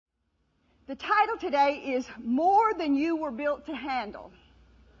The title today is More Than You Were Built to Handle.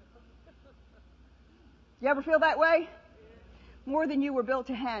 You ever feel that way? More than you were built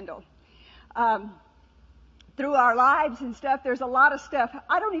to handle. Through our lives and stuff, there's a lot of stuff.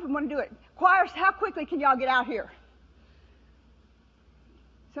 I don't even want to do it. Choirs, how quickly can y'all get out here?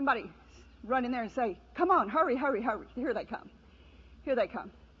 Somebody run in there and say, come on, hurry, hurry, hurry. Here they come. Here they come.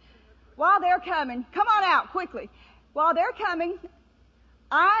 While they're coming, come on out quickly. While they're coming,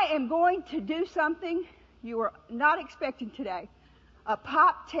 I am going to do something you were not expecting today. A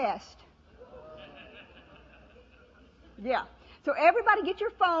pop test. Yeah. So everybody get your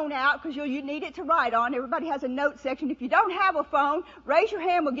phone out because you need it to write on. Everybody has a note section. If you don't have a phone, raise your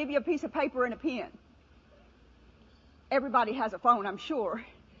hand. We'll give you a piece of paper and a pen. Everybody has a phone, I'm sure.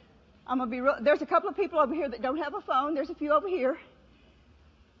 I'm gonna be real. There's a couple of people over here that don't have a phone. There's a few over here.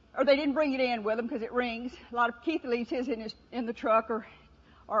 Or they didn't bring it in with them because it rings. A lot of Keith leaves his in the truck or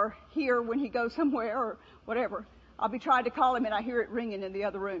here when he goes somewhere or whatever. I'll be trying to call him and I hear it ringing in the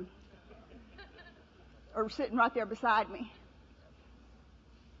other room. Or sitting right there beside me.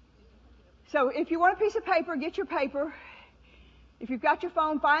 So if you want a piece of paper, get your paper. If you've got your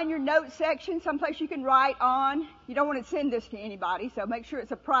phone, find your note section, someplace you can write on. You don't want to send this to anybody, so make sure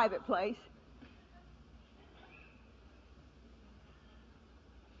it's a private place.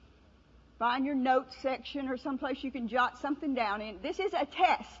 Find your note section or someplace you can jot something down in. This is a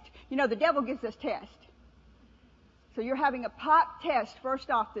test. You know, the devil gives us tests. So you're having a pop test first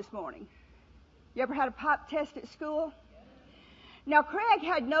off this morning. You ever had a pop test at school? Now, Craig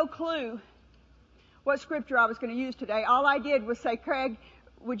had no clue what scripture I was going to use today. All I did was say, Craig,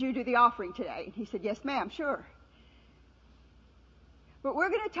 would you do the offering today? And he said, yes, ma'am, sure. But we're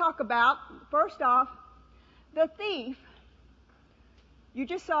going to talk about, first off, the thief. You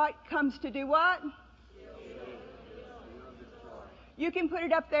just saw it comes to do what? You can put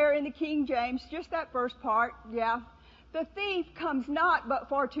it up there in the King James, just that first part, yeah. The thief comes not but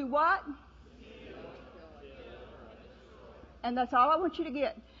for to what? And that's all I want you to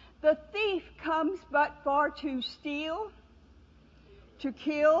get. The thief comes but for to steal, to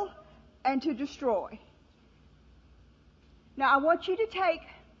kill, and to destroy. Now I want you to take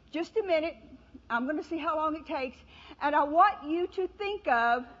just a minute. I'm going to see how long it takes. And I want you to think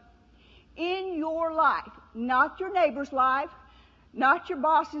of in your life, not your neighbor's life, not your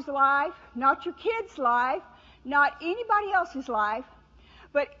boss's life, not your kid's life, not anybody else's life,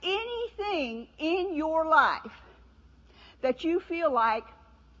 but anything in your life that you feel like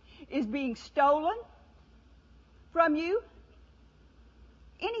is being stolen from you.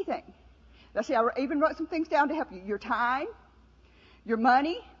 Anything. Let's see, I even wrote some things down to help you. Your time, your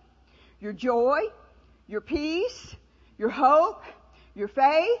money, your joy, your peace, your hope, your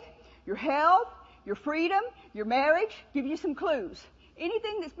faith, your health, your freedom, your marriage. Give you some clues.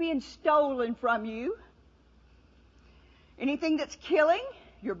 Anything that's being stolen from you. Anything that's killing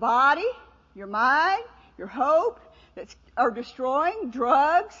your body, your mind, your hope, are destroying,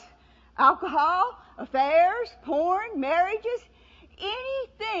 drugs, alcohol, affairs, porn, marriages,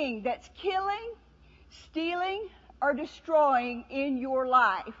 anything that's killing, stealing, or destroying in your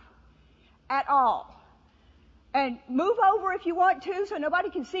life at all. And move over if you want to so nobody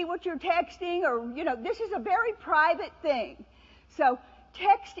can see what you're texting or, this is a very private thing. So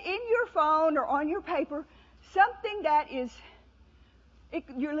text in your phone or on your paper something that is,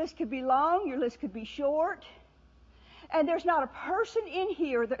 your list could be long, your list could be short. And there's not a person in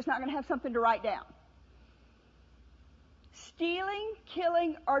here that's not going to have something to write down. Stealing,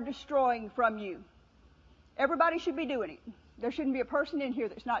 killing, or destroying from you. Everybody should be doing it. There shouldn't be a person in here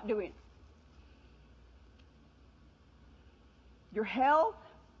that's not doing it. Your health,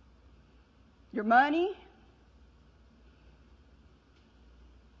 your money.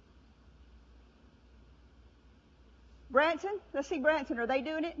 Branson, let's see Branson, are they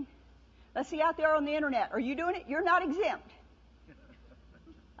doing it? Let's see out there on the internet. Are you doing it? You're not exempt.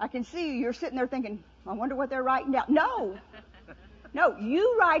 I can see you. You're sitting there thinking, I wonder what they're writing down. No. No,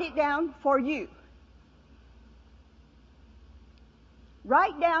 you write it down for you.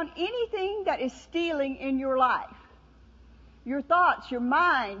 Write down anything that is stealing in your life. Your thoughts, your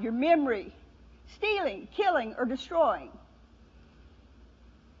mind, your memory. Stealing, killing, or destroying.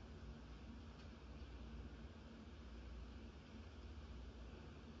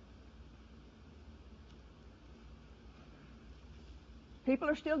 People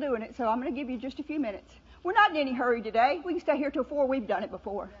are still doing it, so I'm going to give you just a few minutes. We're not in any hurry today. We can stay here till 4. We've done it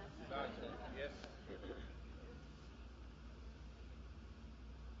before. Yes.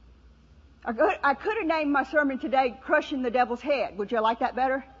 I could have named my sermon today, Crushing the Devil's Head. Would you like that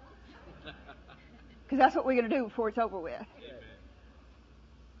better? Because that's what we're going to do before it's over with.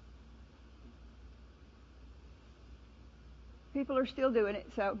 People are still doing it,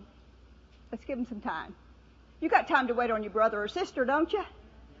 so let's give them some time. You got time to wait on your brother or sister, don't you?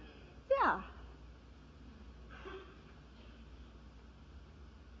 Yeah.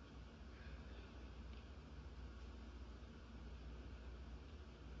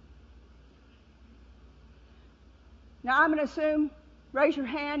 Now I'm going to assume, raise your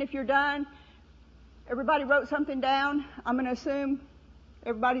hand if you're done. Everybody wrote something down. I'm going to assume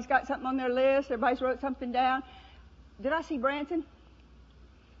everybody's got something on their list. Everybody's wrote something down. Did I see Branson?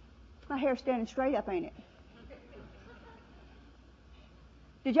 My hair's standing straight up, ain't it?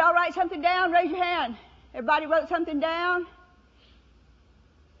 Did y'all write something down? Raise your hand. Everybody wrote something down?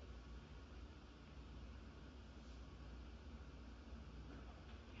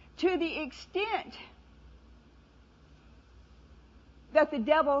 To the extent that the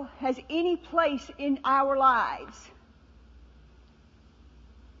devil has any place in our lives,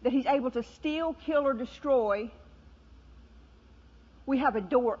 that he's able to steal, kill, or destroy, we have a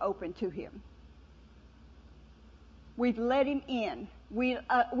door open to him. We've let him in. We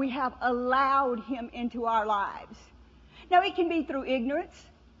have allowed him into our lives. Now, it can be through ignorance,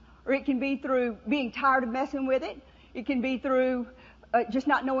 or it can be through being tired of messing with it. It can be through just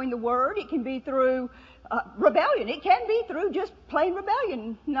not knowing the word. It can be through rebellion. It can be through just plain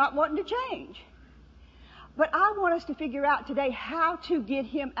rebellion, not wanting to change. But I want us to figure out today how to get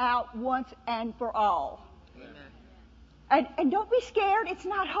him out once and for all. Amen. And don't be scared. It's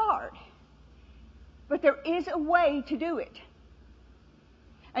not hard. But there is a way to do it.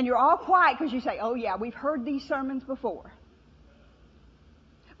 And you're all quiet because you say, oh yeah, we've heard these sermons before.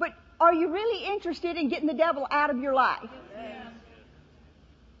 But are you really interested in getting the devil out of your life? Yes.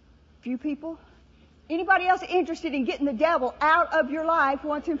 Few people. Anybody else interested in getting the devil out of your life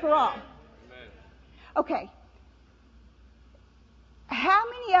once and for all? Okay. How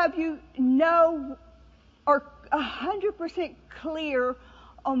many of you know or 100% clear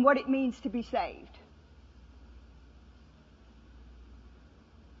on what it means to be saved?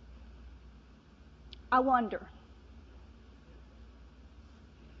 I wonder.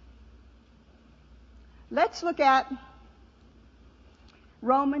 Let's look at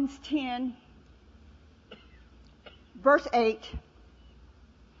Romans 10, verse 8,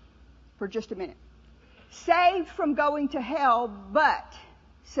 for just a minute. Saved from going to hell, but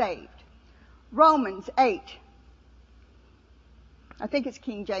saved. Romans 8. I think it's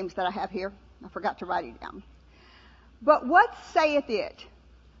King James that I have here. I forgot to write it down. But what saith it?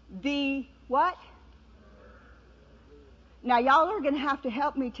 The what? Now, y'all are going to have to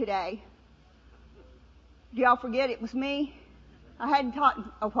help me today. Do y'all forget it was me? I hadn't taught in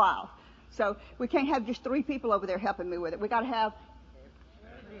a while. So we can't have just 3 people over there helping me with it. We got to have...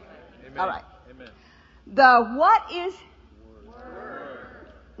 Amen. All right. Amen. The what is... Word.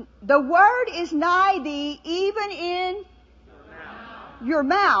 The word is nigh thee, even in your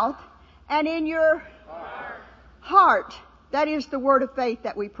mouth and in your heart. That is the word of faith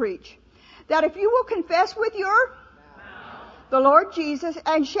that we preach. That if you will confess with your the Lord Jesus,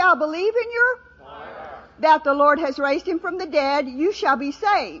 and shall believe in your that the Lord has raised him from the dead, you shall be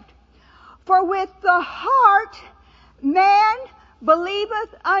saved. For with the heart man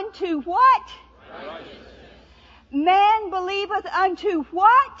believeth unto what? Righteousness. Man believeth unto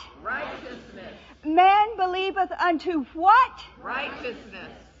what? Righteousness. Man believeth unto what?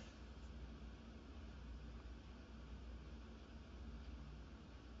 Righteousness.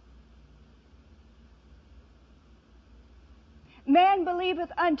 Man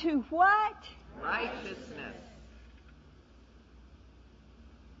believeth unto what? Righteousness.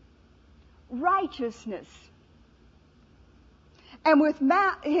 Righteousness. And with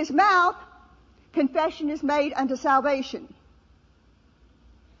his mouth, confession is made unto salvation.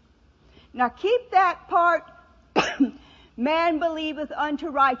 Now keep that part, man believeth unto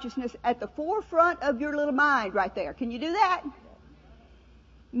righteousness, at the forefront of your little mind right there. Can you do that?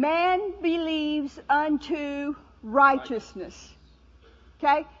 Man believes unto righteousness.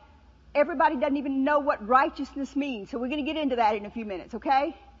 Okay? Everybody doesn't even know what righteousness means, so we're going to get into that in a few minutes,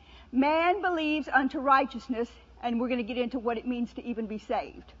 okay? Man believes unto righteousness, and we're going to get into what it means to even be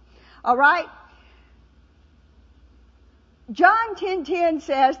saved. All right? John 10:10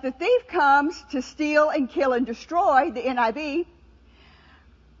 says, the thief comes to steal and kill and destroy, the NIV,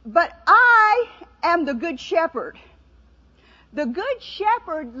 but I am the good shepherd. The good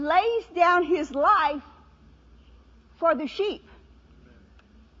shepherd lays down his life for the sheep.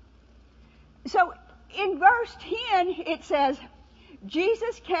 So in verse 10 it says,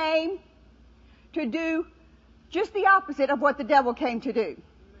 Jesus came to do just the opposite of what the devil came to do.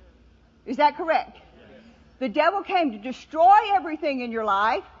 Is that correct? Yes. The devil came to destroy everything in your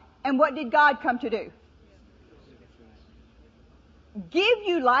life, and what did God come to do? give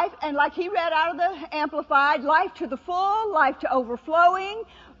you life, and like he read out of the Amplified, life to the full, life to overflowing,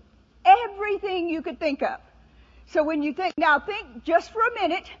 everything you could think of. So when you think just for a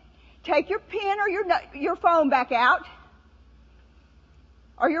minute, take your pen or your phone back out,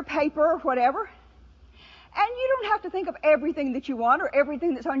 or your paper or whatever, and you don't have to think of everything that you want or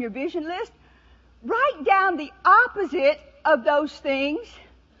everything that's on your vision list. Write down the opposite of those things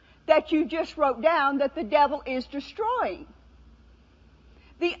that you just wrote down that the devil is destroying.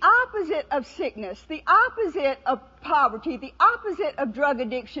 The opposite of sickness, the opposite of poverty, the opposite of drug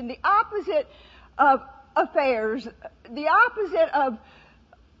addiction, the opposite of affairs, the opposite of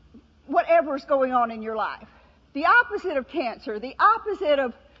whatever is going on in your life, the opposite of cancer, the opposite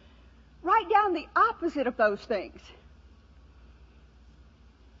of, write down the opposite of those things.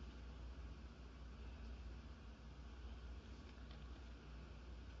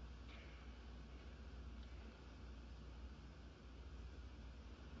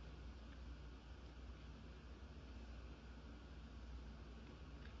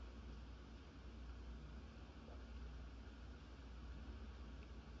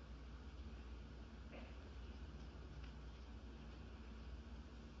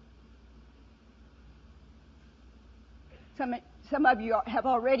 Some of you have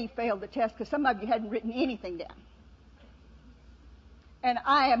already failed the test because some of you hadn't written anything down. And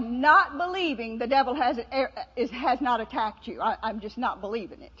I am not believing the devil has not attacked you. I'm just not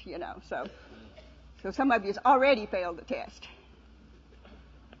believing it, So some of you has already failed the test.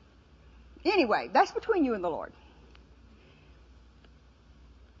 Anyway, that's between you and the Lord.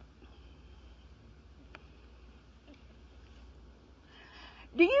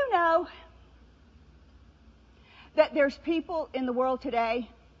 Do you know that there's people in the world today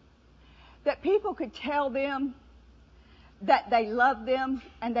that people could tell them that they love them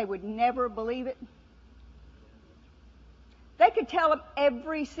and they would never believe it? They could tell them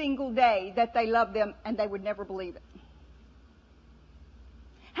every single day that they love them and they would never believe it.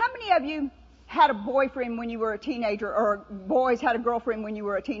 How many of you had a boyfriend when you were a teenager, or boys had a girlfriend when you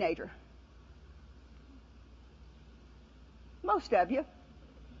were a teenager? Most of you.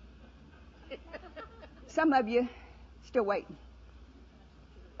 Some of you still waiting.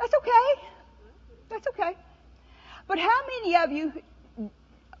 That's okay. That's okay. But how many of you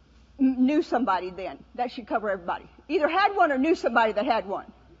knew somebody then? That should cover everybody. Either had one or knew somebody that had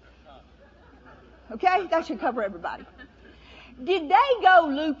one. Okay? That should cover everybody. Did they go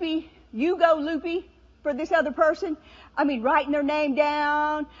loopy? You go loopy for this other person? I mean, writing their name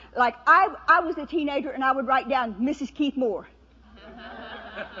down. Like, I was a teenager and I would write down Mrs. Keith Moore.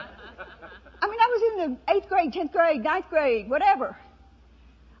 I mean, I was in the 8th grade, 10th grade, 9th grade, whatever.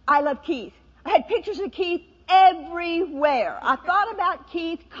 I love Keith. I had pictures of Keith everywhere. I thought about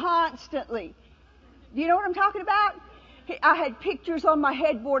Keith constantly. Do you know what I'm talking about? I had pictures on my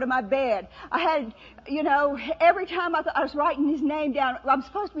headboard of my bed. I had, every time I was writing his name down. I'm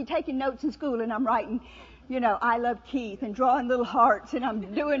supposed to be taking notes in school, and I'm writing, I love Keith, and drawing little hearts, and I'm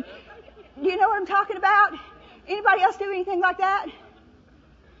doing, do you know what I'm talking about? Anybody else do anything like that?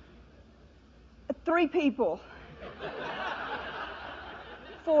 3 people.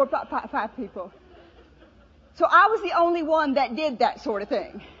 4, 5 people. So I was the only one that did that sort of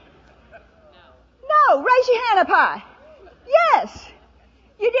thing. No, raise your hand up high. Yes,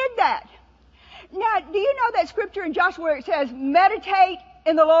 you did that. Now, do you know that scripture in Joshua where it says, meditate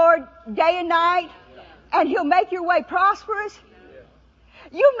in the Lord day and night, and He'll make your way prosperous?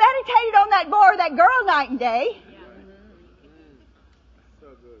 You meditated on that boy or that girl night and day. So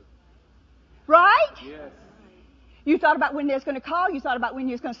good. Right? Yes. You thought about when they was going to call. You thought about when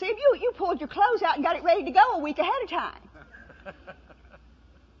you was going to see him. You pulled your clothes out and got it ready to go a week ahead of time.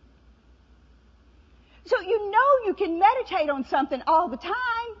 So you know you can meditate on something all the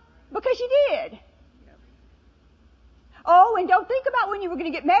time because you did. Oh, and don't think about when you were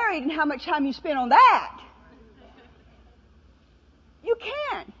going to get married and how much time you spent on that. You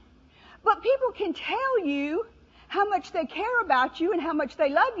can. But people can tell you how much they care about you and how much they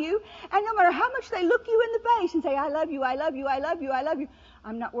love you, and no matter how much they look you in the face and say, I love you, I love you, I love you, I love you.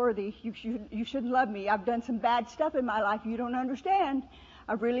 I'm not worthy. You shouldn't love me. I've done some bad stuff in my life. You don't understand.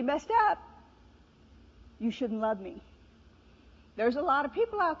 I've really messed up. You shouldn't love me. There's a lot of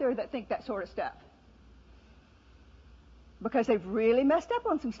people out there that think that sort of stuff because they've really messed up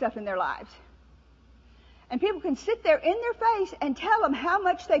on some stuff in their lives. And people can sit there in their face and tell them how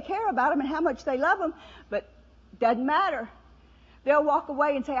much they care about them and how much they love them, but doesn't matter. They'll walk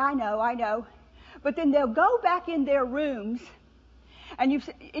away and say, I know. But then they'll go back in their rooms. And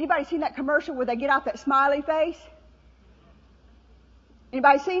anybody seen that commercial where they get out that smiley face?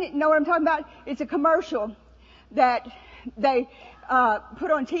 Anybody seen it? Know what I'm talking about? It's a commercial that they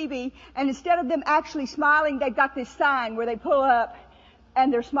put on TV, and instead of them actually smiling, they've got this sign where they pull up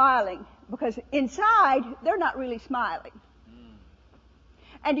and they're smiling, because inside they're not really smiling.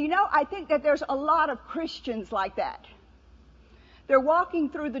 And I think that there's a lot of Christians like that. They're walking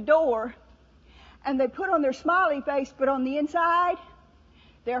through the door and they put on their smiley face, but on the inside,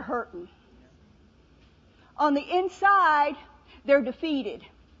 they're hurting. On the inside, they're defeated.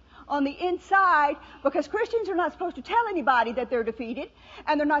 On the inside, because Christians are not supposed to tell anybody that they're defeated,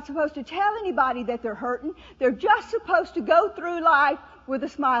 and they're not supposed to tell anybody that they're hurting. They're just supposed to go through life with a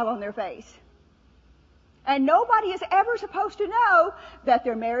smile on their face. And nobody is ever supposed to know that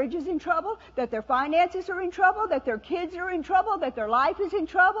their marriage is in trouble, that their finances are in trouble, that their kids are in trouble, that their life is in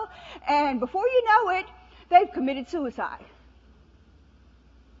trouble. And before you know it, they've committed suicide.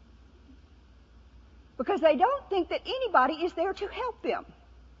 Because they don't think that anybody is there to help them.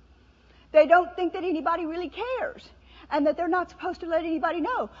 They don't think that anybody really cares, and that they're not supposed to let anybody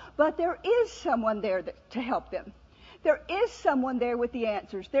know. But there is someone there to help them. There is someone there with the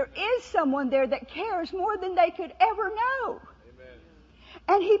answers. There is someone there that cares more than they could ever know. Amen.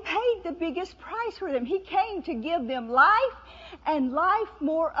 And He paid the biggest price for them. He came to give them life, and life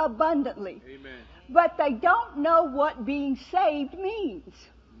more abundantly. Amen. But they don't know what being saved means.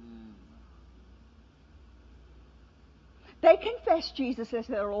 They confess Jesus as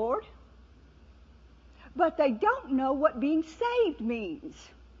their Lord, but they don't know what being saved means.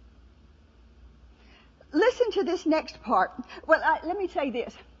 Listen to this next part. Well, let me say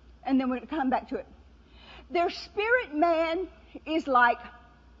this, and then we'll come back to it. Their spirit man is like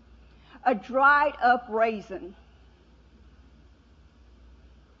a dried up raisin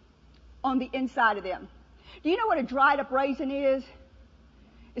on the inside of them. Do you know what a dried up raisin is?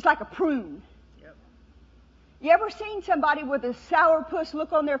 It's like a prune. Yep. You ever seen somebody with a sourpuss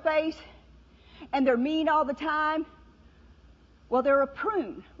look on their face and they're mean all the time? Well, they're a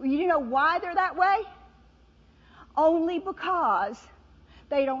prune. Well, you know why they're that way? Only because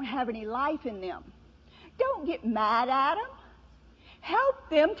they don't have any life in them. Don't get mad at them. Help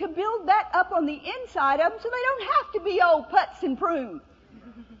them to build that up on the inside of them so they don't have to be old putz and prune.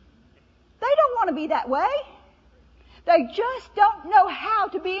 They don't want to be that way. They just don't know how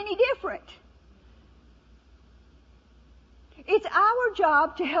to be any different. It's our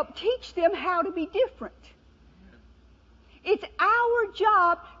job to help teach them how to be different. It's our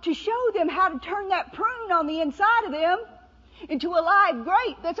job to show them how to turn that prune on the inside of them into a live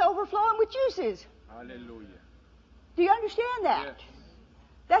grape that's overflowing with juices. Hallelujah. Do you understand that? Yes.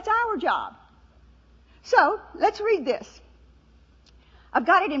 That's our job. So, let's read this. I've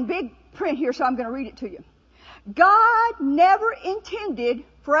got it in big print here, so I'm going to read it to you. God never intended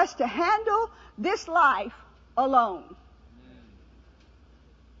for us to handle this life alone.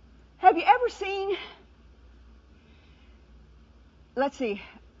 Have you ever seen... Let's see,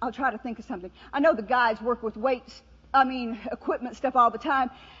 I'll try to think of something. I know the guys work with equipment stuff all the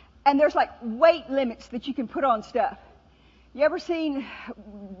time, and there's like weight limits that you can put on stuff. You ever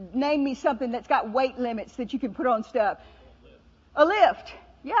name me something that's got weight limits that you can put on stuff? A lift.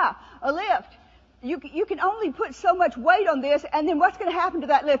 Yeah, a lift. You can only put so much weight on this, and then what's going to happen to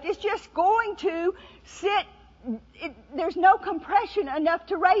that lift? It's just going to sit, there's no compression enough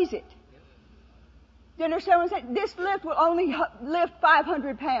to raise it. You understand what I'm saying? This lift will only lift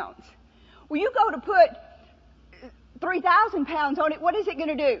 500 pounds. Well, you go to put 3,000 pounds on it, what is it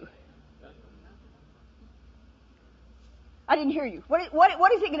going to do? I didn't hear you. What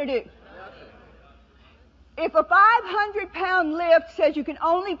is it going to do? If a 500-pound lift says you can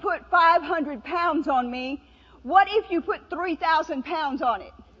only put 500 pounds on me, what if you put 3,000 pounds on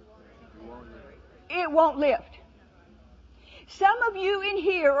it? It won't lift. Some of you in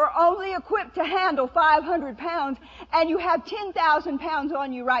here are only equipped to handle 500 pounds, and you have 10,000 pounds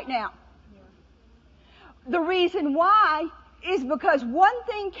on you right now. The reason why is because one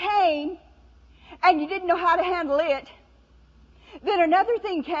thing came, and you didn't know how to handle it. Then another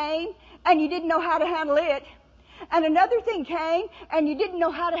thing came, and you didn't know how to handle it. And another thing came, and you didn't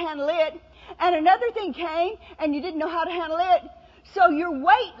know how to handle it. And another thing came, and you didn't know how to handle it. So your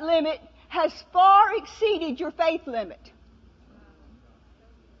weight limit has far exceeded your faith limit.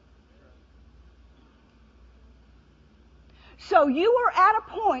 So you are at a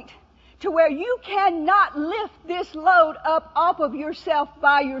point to where you cannot lift this load up off of yourself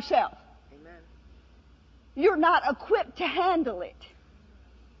by yourself. Amen. You're not equipped to handle it.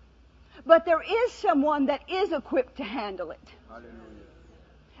 But there is someone that is equipped to handle it. Hallelujah.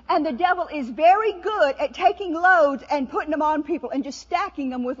 And the devil is very good at taking loads and putting them on people and just stacking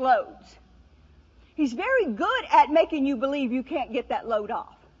them with loads. He's very good at making you believe you can't get that load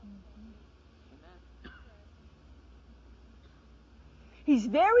off. He's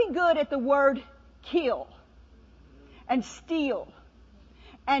very good at the word kill and steal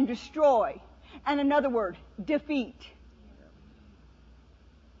and destroy, and another word, defeat.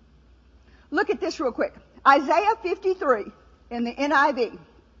 Look at this real quick. Isaiah 53 in the NIV.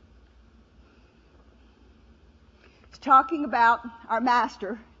 It's talking about our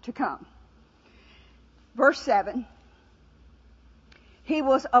Master to come. Verse 7. He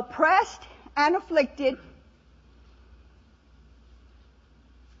was oppressed and afflicted.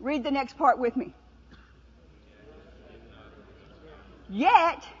 Read the next part with me.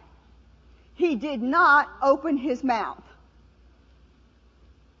 Yet he did not open his mouth.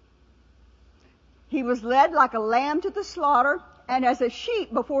 He was led like a lamb to the slaughter, and as a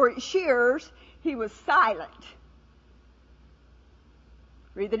sheep before its shearers, he was silent.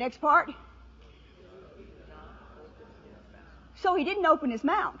 Read the next part. So he didn't open his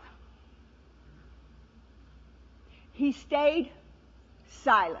mouth. He stayed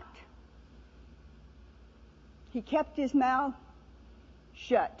silent. He kept his mouth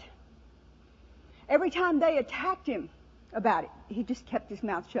shut. Every time they attacked him about it, he just kept his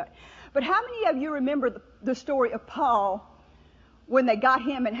mouth shut. But how many of you remember the story of Paul when they got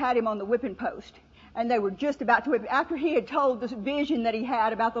him and had him on the whipping post? And they were just about to whip him. After he had told this vision that he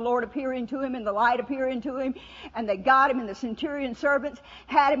had about the Lord appearing to him and the light appearing to him, and they got him, and the centurion servants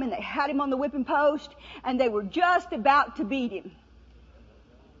had him, and they had him on the whipping post, and they were just about to beat him.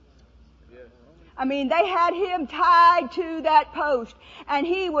 I mean, they had him tied to that post, and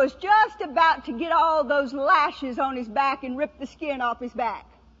he was just about to get all those lashes on his back and rip the skin off his back.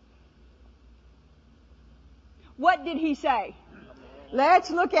 What did he say? Let's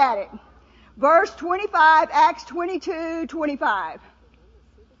look at it. Verse 25, Acts 22:25.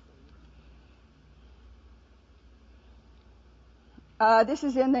 This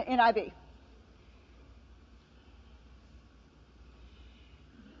is in the NIV.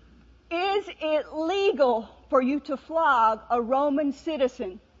 Is it legal for you to flog a Roman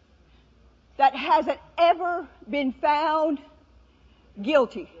citizen that hasn't ever been found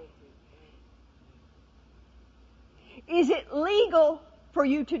guilty? Is it legal for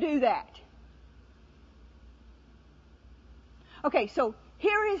you to do that? Okay, so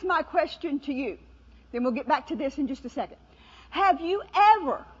here is my question to you. Then we'll get back to this in just a second. Have you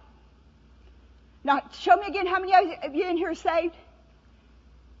ever, now show me again how many of you in here are saved?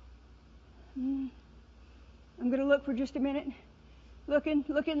 I'm going to look for just a minute. Looking.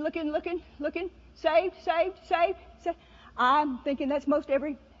 Saved. I'm thinking that's most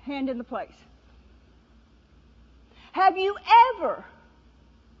every hand in the place. Have you ever,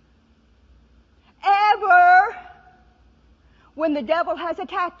 when the devil has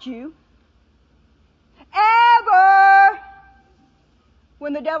attacked you,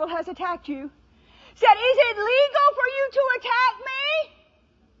 when the devil has attacked you, said, is it legal for you to attack me?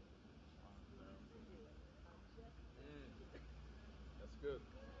 That's good.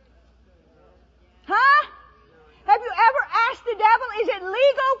 Huh? Have you ever asked the devil, is it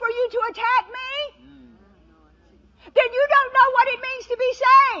legal for you to attack me? Then you don't know what it means to be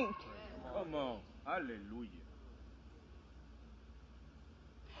saved. Come on. Hallelujah.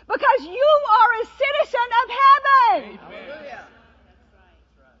 Because you are a citizen of heaven. Amen.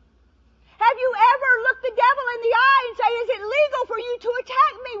 Have you ever looked the devil in the eye and say, is it legal for you to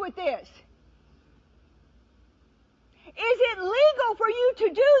attack me with this? Is it legal for you to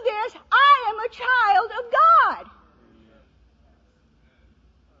do this? I am a child of God.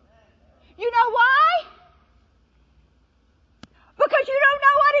 You know why? Because you don't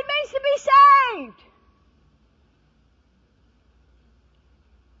know what it means to be saved.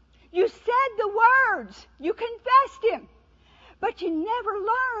 You said the words. You confessed Him. But you never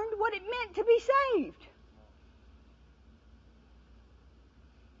learned what it meant to be saved.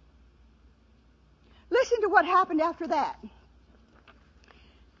 Listen to what happened after that.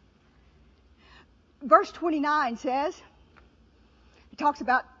 Verse 29 says, it talks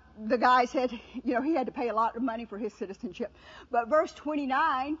about the guy said, he had to pay a lot of money for his citizenship. But verse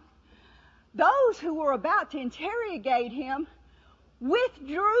 29, those who were about to interrogate him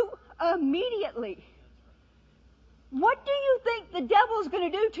withdrew immediately. What do you think the devil's going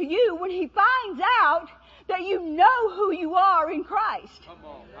to do to you when he finds out that you know who you are in Christ? Come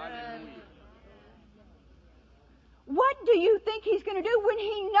on. Hallelujah. What do you think he's going to do when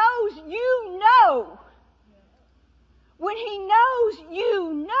he knows you know? When he knows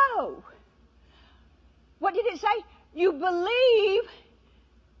you know. What did it say? You believe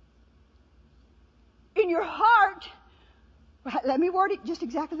in your heart. Let me word it just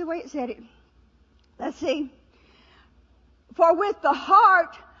exactly the way it said it. Let's see. For with the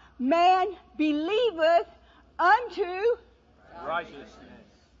heart man believeth unto Righteousness.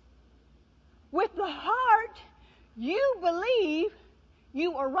 With the heart, you believe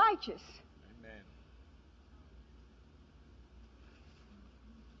you are righteous. Amen.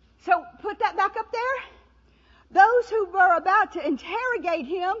 So put that back up there. Those who were about to interrogate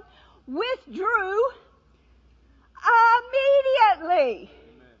him withdrew immediately.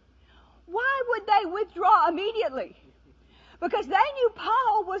 Amen. Why would they withdraw immediately? Because they knew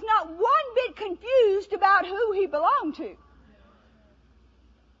Paul was not one bit confused about who he belonged to.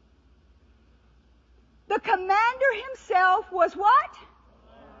 The commander himself was what?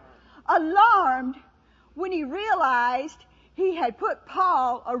 Alarmed when he realized he had put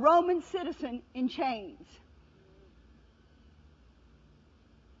Paul, a Roman citizen, in chains.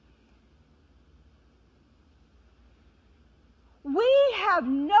 We have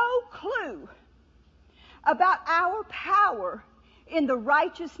no clue about our power in the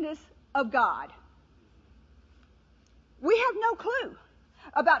righteousness of God. We have no clue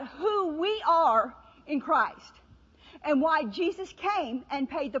about who we are in Christ and why Jesus came and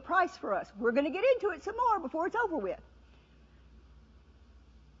paid the price for us. We're going to get into it some more before it's over with.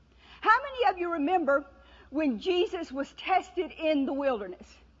 How many of you remember when Jesus was tested in the wilderness?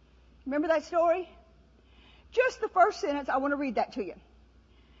 Remember that story? Just the first sentence, I want to read that to you.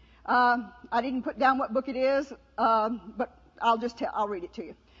 I didn't put down what book it is, but I'll read it to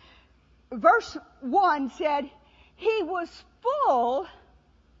you. Verse 1 said, he was full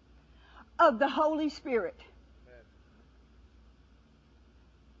of the Holy Spirit.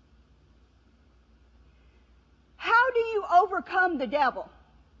 How do you overcome the devil?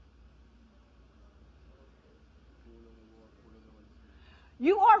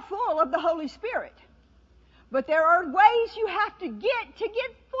 You are full of the Holy Spirit. But there are ways you have to get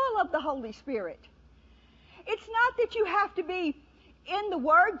full of the Holy Spirit. It's not that you have to be in the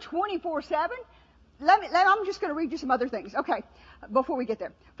Word 24/7. I'm just going to read you some other things. Okay, before we get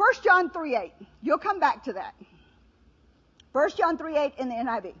there. 1 John 3:8. You'll come back to that. 1 John 3:8 in the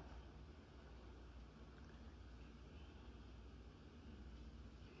NIV.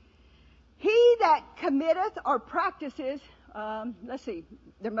 He that committeth or practices, let's see,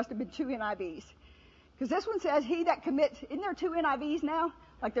 there must have been two NIVs. Because this one says, he that commits, isn't there two NIVs now?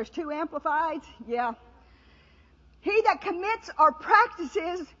 Like there's two amplifieds? Yeah. He that commits or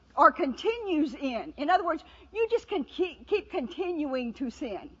practices or continues in. In other words, you just can keep continuing to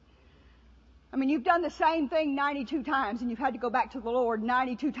sin. I mean, you've done the same thing 92 times and you've had to go back to the Lord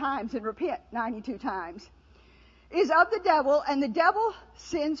 92 times and repent 92 times. Is of the devil, and the devil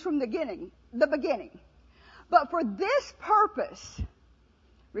sins from the beginning. But for this purpose,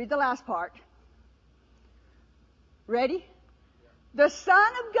 read the last part. Ready? The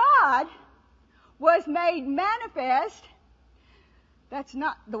Son of God was made manifest. That's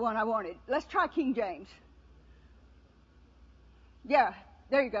not the one I wanted. Let's try King James. Yeah,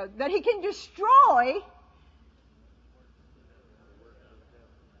 there you go. That he can destroy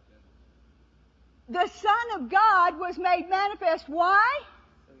the Son of God was made manifest. Why?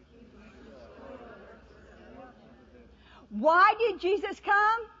 Why did Jesus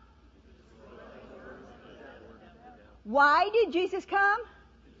come? Why did Jesus come?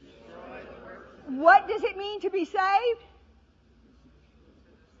 What does it mean to be saved?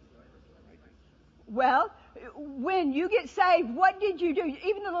 Well, when you get saved, what did you do?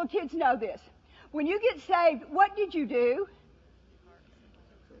 Even the little kids know this. When you get saved, what did you do?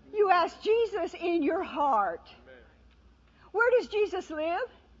 You ask Jesus in your heart. Where does Jesus live?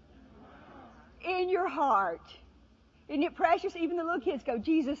 In your heart. Isn't it precious? Even the little kids go,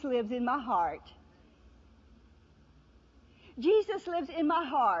 Jesus lives in my heart. Jesus lives in my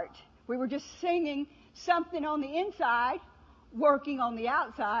heart. We were just singing something on the inside, working on the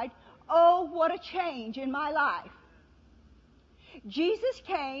outside. Oh, what a change in my life. Jesus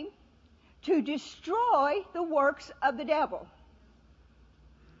came to destroy the works of the devil.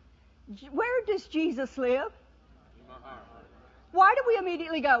 Where does Jesus live? In my heart. Why do we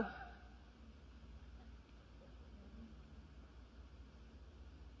immediately go?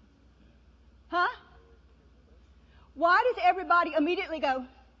 Huh? Why does everybody immediately go?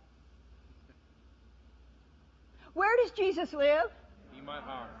 Where does Jesus live? In my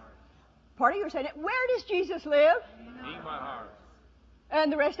heart. Part of you are saying it. Where does Jesus live? In my heart.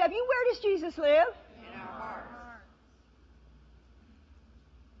 And the rest of you, where does Jesus live? In our hearts.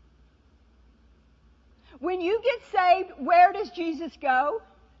 When you get saved, where does Jesus go?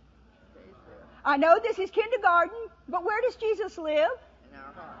 I know this is kindergarten, but where does Jesus live? In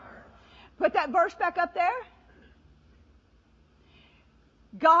our hearts. Put that verse back up there.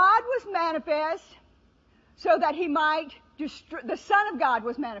 God was manifest so that he might destroy, the Son of God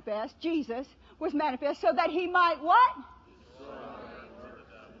was manifest, Jesus was manifest so that he might what?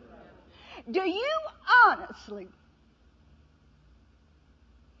 Do you honestly,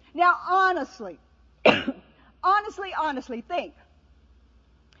 now honestly, honestly think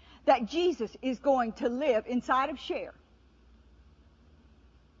that Jesus is going to live inside of Cher?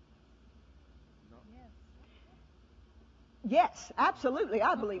 Yes, absolutely,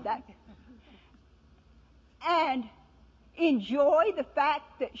 I believe that. And enjoy the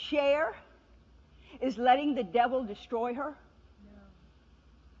fact that Cher is letting the devil destroy her?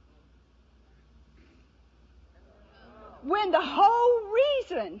 When the whole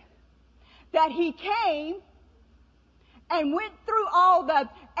reason that he came and went through all the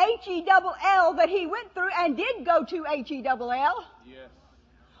H-E-double-L that he went through and did go to H-E-double-L Yes.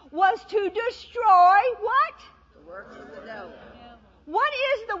 was to destroy what? The works of the devil. What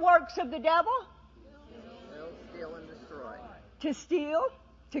is the works of the devil? Kill, steal, and destroy. To steal,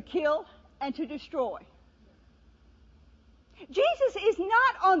 to kill, and to destroy. Jesus is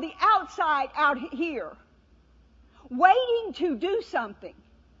not on the outside out here waiting to do something.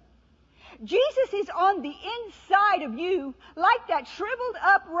 Jesus is on the inside of you like that shriveled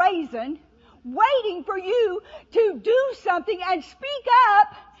up raisin, waiting for you to do something and speak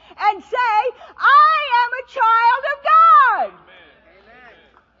up and say, I am a child of God. Amen.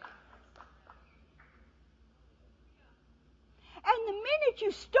 And the minute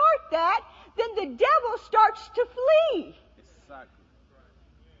you start that, then the devil starts to flee. Exactly.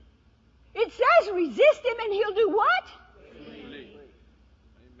 It says resist him and he'll do what? Flee.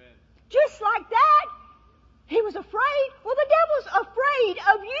 Amen. Just like that, he was afraid. Well, the devil's afraid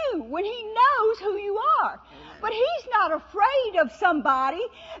of you when he knows who you are. But he's not afraid of somebody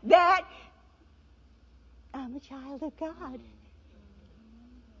that, I'm a child of God.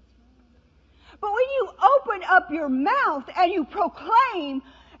 But when you open up your mouth and you proclaim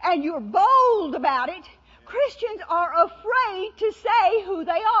and you're bold about it, Christians are afraid to say who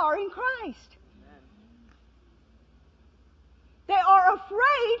they are in Christ. They are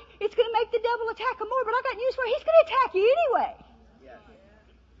afraid it's going to make the devil attack them more. But I got news for you. He's going to attack you anyway. Yes.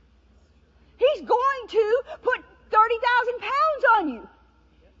 He's going to put 30,000 pounds on you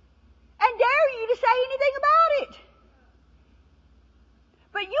and dare you to say anything about it.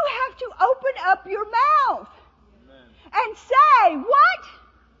 But you have to open up your mouth and say, what?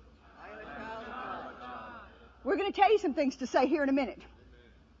 I am a child of God. We're going to tell you some things to say here in a minute.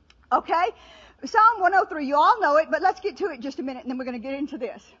 Okay? Psalm 103, you all know it, but let's get to it just a minute and then we're going to get into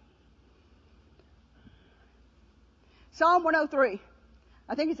this. Psalm 103.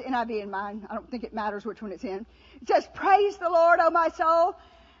 I think it's NIV in mine. I don't think it matters which one it's in. It says, praise the Lord, O my soul.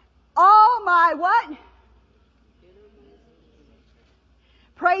 All my what?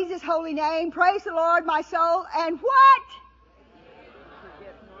 Praise his holy name. Praise the Lord, my soul. And what?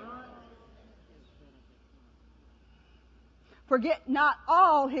 Forget not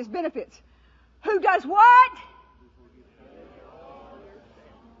all his benefits. Who does what?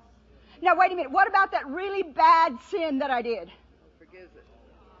 Now wait a minute. What about that really bad sin that I did? Forgives it.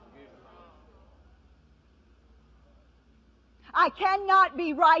 I cannot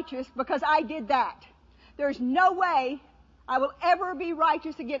be righteous because I did that. There's no way I will ever be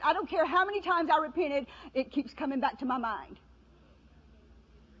righteous again. I don't care how many times I repented, it keeps coming back to my mind.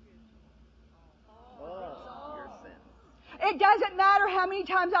 All your sins. It doesn't matter how many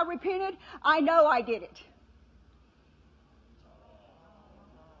times I repented, I know I did it.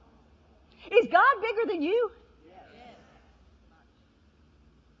 Is God bigger than you?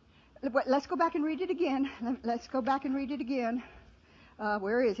 Let's go back and read it again. Let's go back and read it again.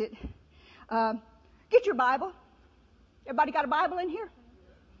 Where is it? Get your Bible. Everybody got a Bible in here?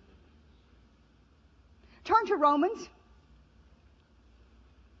 Turn to Romans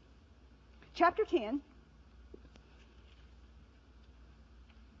chapter 10,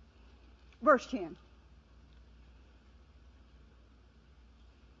 verse 10.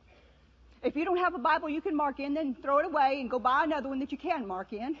 If you don't have a Bible you can mark in, then throw it away and go buy another one that you can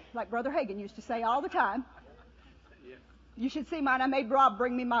mark in, like Brother Hagin used to say all the time. You should see mine. I made Rob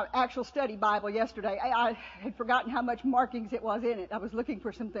bring me my actual study Bible yesterday. I had forgotten how much markings it was in it. I was looking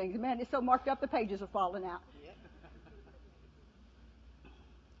for some things. Man, it's so marked up the pages are falling out.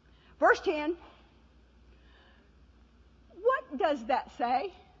 Verse 10. What does that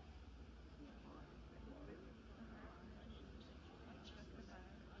say?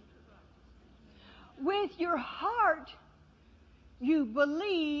 With your heart you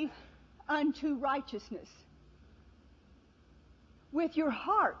believe unto righteousness. With your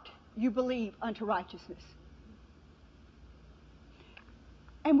heart you believe unto righteousness.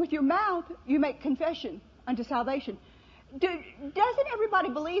 And with your mouth you make confession unto salvation. Doesn't everybody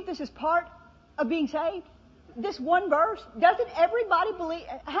believe this is part of being saved? this one verse? Doesn't everybody believe?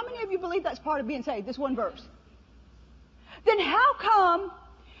 How many of you believe that's part of being saved, this one verse? Then how come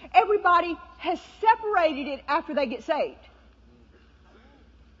everybody has separated it after they get saved?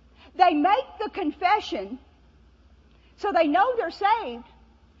 They make the confession so they know they're saved,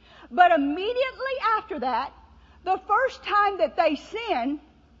 but immediately after that, the first time that they sin,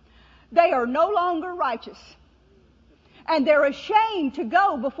 they are no longer righteous. And they're ashamed to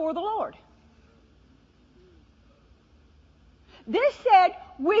go before the Lord. This said,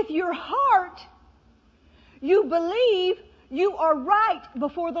 with your heart, you believe you are right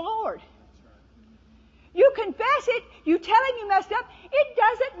before the Lord. You confess it, you tell him you messed up. It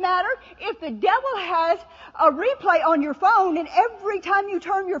doesn't matter if the devil has a replay on your phone and every time you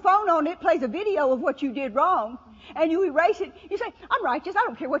turn your phone on, it plays a video of what you did wrong. And you erase it. You say, I'm righteous. I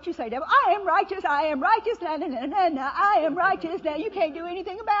don't care what you say, devil. I am righteous. I am righteous. Na, na, na, na, na. I am righteous. Now you can't do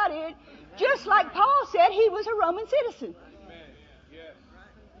anything about it. Just like Paul said, he was a Roman citizen. Amen. Yes.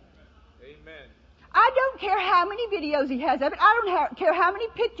 Amen. I don't care how many videos he has of it. I don't care how many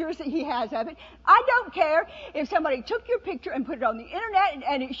pictures that he has of it. I don't care if somebody took your picture and put it on the internet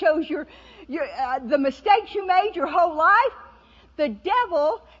and it shows the mistakes you made your whole life. The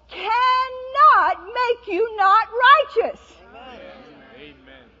devil cannot make you not righteous.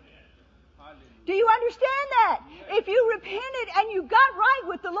 Amen. Do you understand that? If you repented and you got right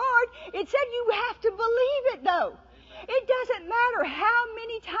with the Lord, it said you have to believe it though. It doesn't matter how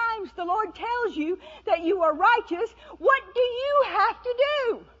many times the Lord tells you that you are righteous. What do you have to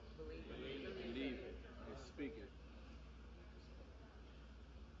do? Believe it. Speak it.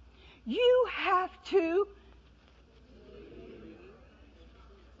 You have to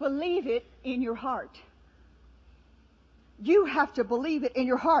believe it in your heart. You have to believe it in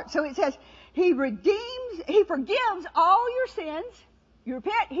your heart. So it says, He forgives all your sins. You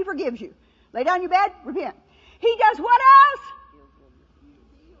repent, He forgives you. Lay down your bed, repent. He does what else?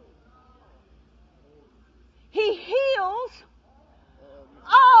 He heals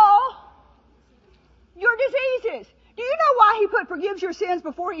all your diseases. Do you know why He forgives your sins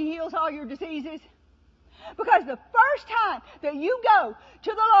before He heals all your diseases? Because the first time that you go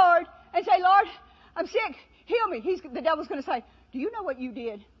to the Lord and say, Lord, I'm sick, heal me, the devil's going to say, do you know what you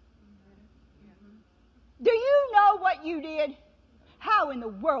did? Do you know what you did? How in the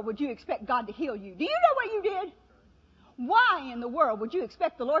world would you expect God to heal you? Do you know what you did? Why in the world would you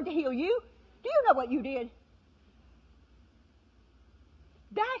expect the Lord to heal you? Do you know what you did?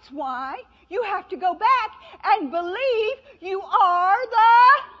 That's why you have to go back and believe you are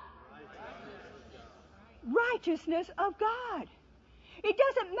the righteousness of God. It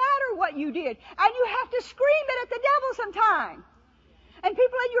doesn't matter what you did. And you have to scream it at the devil sometime. And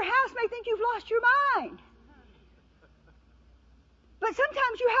people in your house may think you've lost your mind. But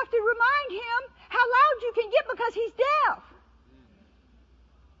sometimes you have to remind him how loud you can get because he's deaf.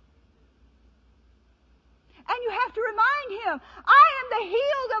 And you have to remind him, I am the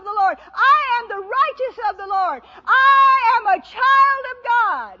healed of the Lord. I am the righteous of the Lord. I am a child of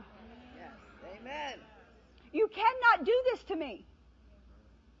God. Yes. Amen. You cannot do this to me.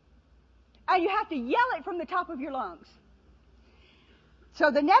 And you have to yell it from the top of your lungs.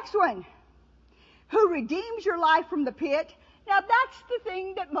 So the next one, who redeems your life from the pit. Now that's the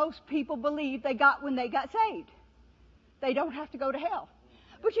thing that most people believe they got when they got saved. They don't have to go to hell.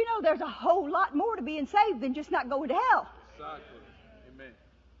 But you know, there's a whole lot more to being saved than just not going to hell. Exactly. Amen.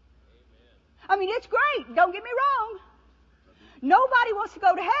 I mean, it's great. Don't get me wrong. Nobody wants to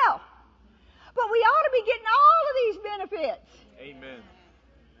go to hell. But we ought to be getting all of these benefits. Amen.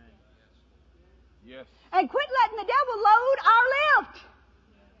 Yes. And quit letting the devil load our lift.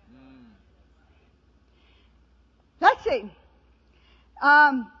 Let's see.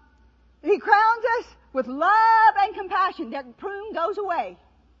 He crowns us with love and compassion. That prune goes away.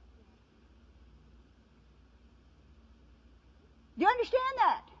 Do you understand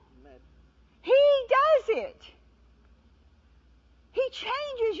that? Amen. He does it. He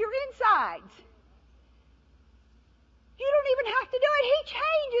changes your insides. You don't even have to do it. He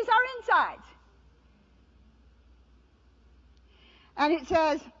changes our insides. And it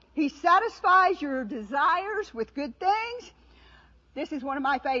says, He satisfies your desires with good things. This is one of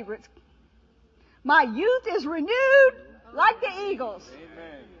my favorites. My youth is renewed like the eagles.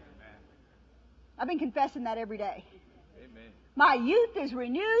 Amen. I've been confessing that every day. Amen. My youth is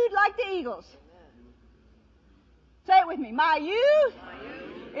renewed like the eagles. Say it with me. My youth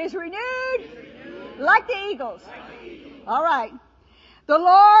is renewed like the eagles. All right. The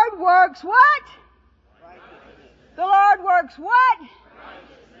Lord works what? The Lord works what?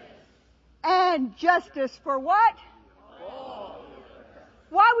 And justice for what?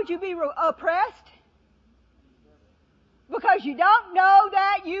 Why would you be oppressed? Because you don't know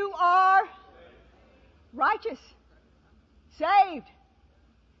that you are righteous, saved.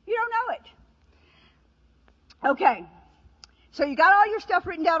 You don't know it. Okay. So you got all your stuff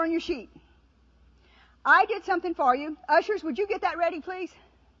written down on your sheet. I did something for you. Ushers, would you get that ready, please?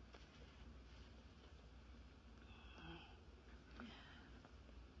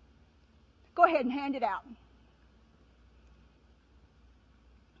 Go ahead and hand it out.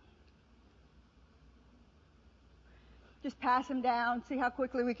 Just pass them down, see how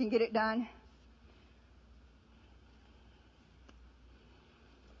quickly we can get it done.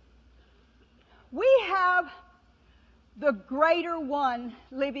 We have the greater one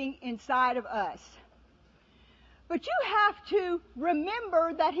living inside of us. But you have to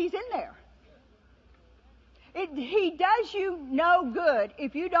remember that he's in there. He does you no good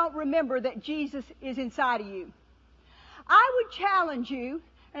if you don't remember that Jesus is inside of you. I would challenge you,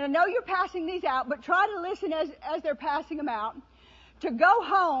 and I know you're passing these out, but try to listen as they're passing them out, to go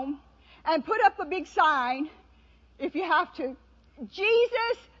home and put up a big sign, if you have to,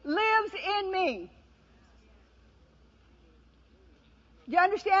 Jesus lives in me. Do you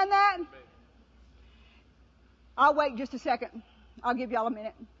understand that? I'll wait just a second. I'll give y'all a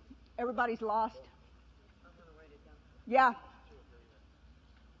minute. Everybody's lost. Yeah.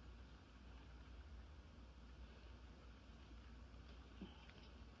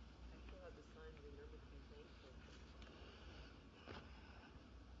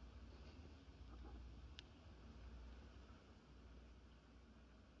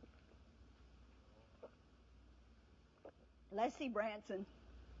 Let's see, Branson.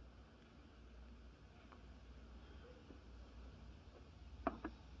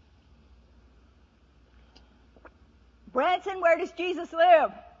 Branson, where does Jesus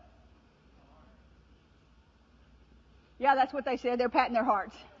live? Yeah, that's what they said. They're patting their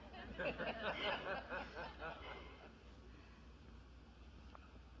hearts.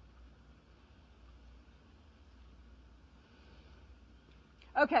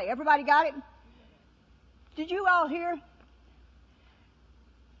 Okay, everybody got it? Did you all hear?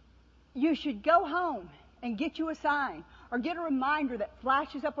 You should go home and get you a sign or get a reminder that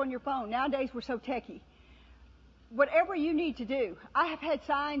flashes up on your phone. Nowadays, we're so techie. Whatever you need to do. I have had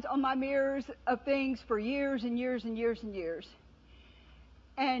signs on my mirrors of things for years and years and years and years.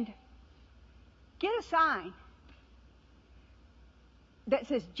 And get a sign that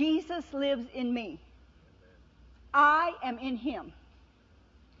says, Jesus lives in me. I am in him.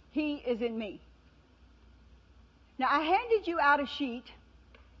 He is in me. Now, I handed you out a sheet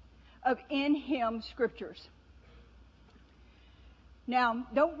of in him scriptures. Now,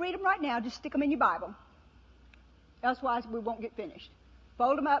 don't read them right now. Just stick them in your Bible. Otherwise, we won't get finished.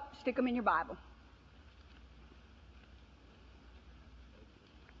 Fold them up, stick them in your Bible.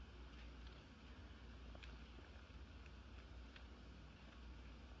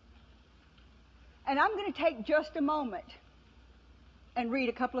 And I'm going to take just a moment and read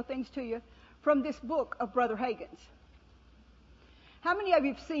a couple of things to you from this book of Brother Hagin's. How many of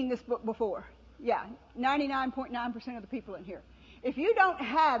you have seen this book before? Yeah, 99.9% of the people in here. If you don't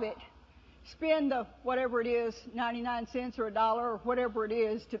have it, spend the whatever it is, 99 cents or $1 or whatever it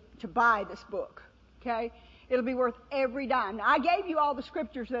is to buy this book. Okay? It'll be worth every dime. Now, I gave you all the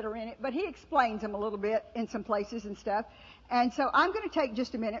scriptures that are in it, but he explains them a little bit in some places and stuff. And so I'm going to take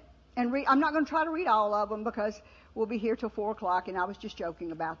just a minute and read. I'm not going to try to read all of them because we'll be here till 4 o'clock, and I was just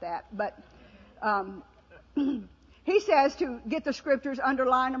joking about that. But he says to get the scriptures,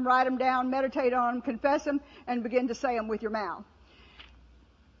 underline them, write them down, meditate on them, confess them, and begin to say them with your mouth.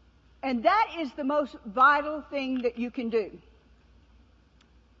 And that is the most vital thing that you can do.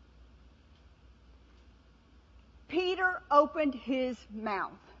 Peter opened his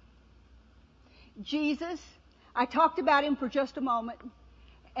mouth. Jesus, I talked about him for just a moment.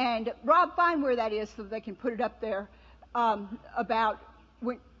 And Rob, find where that is so they can put it up there. Luke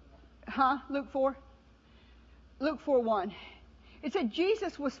 4? Luke 4:1. It said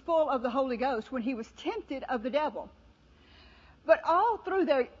Jesus was full of the Holy Ghost when he was tempted of the devil. But all through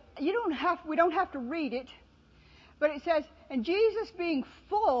there, we don't have to read it, but it says, and Jesus being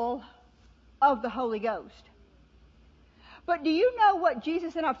full of the Holy Ghost. But do you know what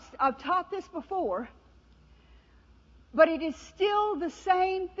Jesus, and I've taught this before, but it is still the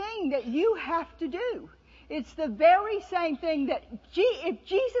same thing that you have to do. It's the very same thing that if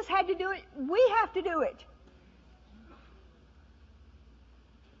Jesus had to do it, we have to do it.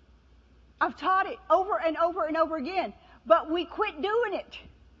 I've taught it over and over and over again, but we quit doing it.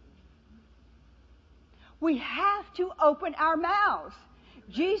 We have to open our mouths.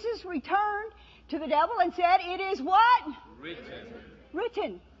 Jesus returned to the devil and said, it is what? Written.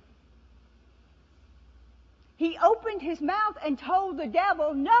 Written. He opened his mouth and told the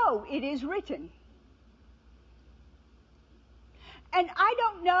devil, no, it is written. And I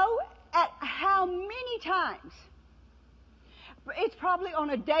don't know at how many times, it's probably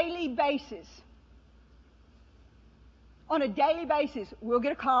on a daily basis. On a daily basis, we'll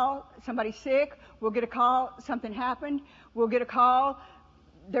get a call, somebody's sick, we'll get a call, something happened, we'll get a call,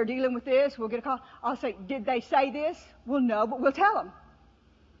 they're dealing with this, we'll get a call. I'll say, did they say this? Well, no, but we'll tell them.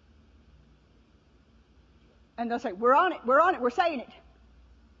 And they'll say, we're on it, we're saying it.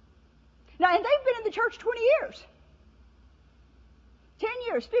 Now, and they've been in the church 20 years. 10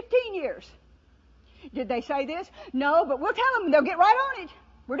 years, 15 years. Did they say this? No, but we'll tell them and they'll get right on it.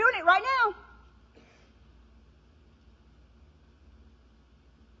 We're doing it right now.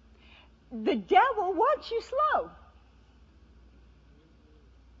 The devil wants you slow.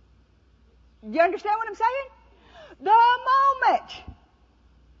 You understand what I'm saying? The moment.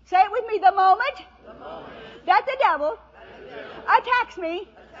 Say it with me, the moment that the devil attacks me,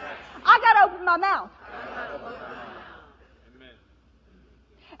 I got to open my mouth. Amen.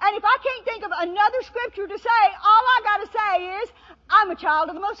 And if I can't think of another scripture to say, all I got to say is, I'm a child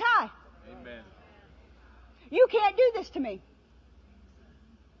of the Most High. Amen. You can't do this to me.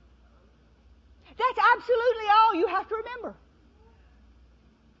 That's absolutely all you have to remember.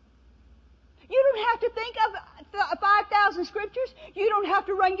 You don't have to think of 5,000 scriptures. You don't have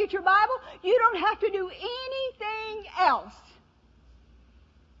to run get your Bible. You don't have to do anything else.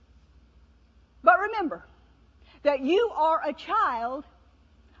 But remember that you are a child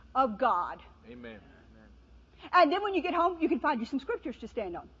of God. Amen. And then when you get home, you can find you some scriptures to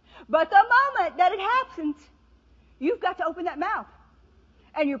stand on. But the moment that it happens, you've got to open that mouth.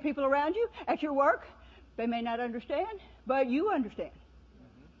 And your people around you, at your work, they may not understand, but you understand.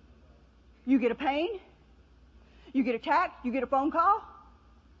 You get a pain, you get attacked, you get a phone call.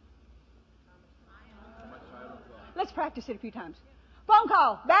 Let's practice it a few times. Phone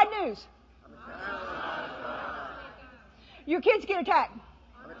call, bad news. Your kids get attacked.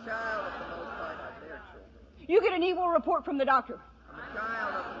 I'm a child of the Most High God. Their children. You get an evil report from the doctor. I'm a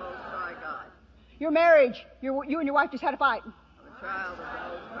child of the Most High God. Your marriage, you and your wife just had a fight. I'm a child of the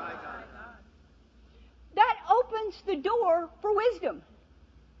Most High God. That opens the door for wisdom.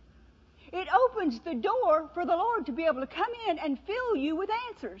 It opens the door for the Lord to be able to come in and fill you with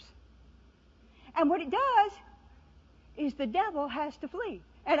answers. And what it does is the devil has to flee.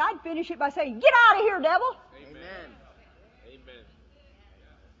 And I'd finish it by saying, get out of here, devil. Amen. Amen.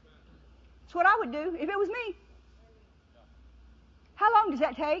 That's what I would do if it was me. How long does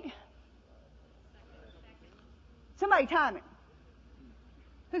that take? Somebody time it.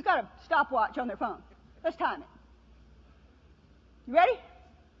 Who's got a stopwatch on their phone? Let's time it. You ready?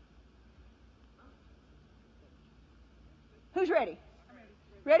 Who's ready?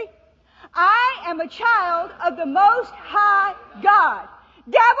 Ready? I am a child of the Most High God.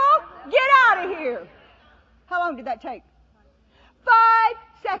 Devil, get out of here. How long did that take? 5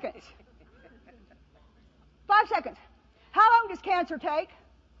 seconds. 5 seconds. How long does cancer take?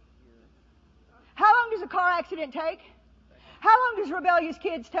 How long does a car accident take? How long does rebellious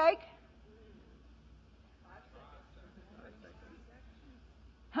kids take?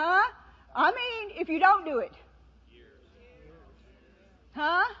 Huh? I mean, if you don't do it.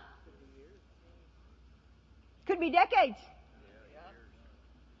 Huh? Could be decades.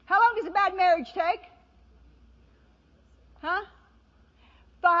 How long does a bad marriage take? Huh?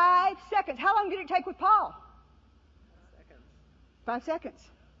 5 seconds. How long did it take with Paul? 5 seconds.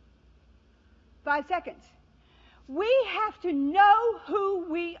 5 seconds. We have to know who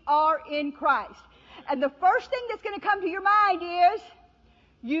we are in Christ. And the first thing that's going to come to your mind is,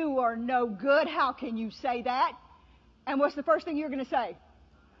 you are no good. How can you say that? And what's the first thing you're going to say?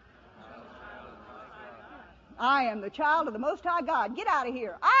 I am the child of the Most High God. Get out of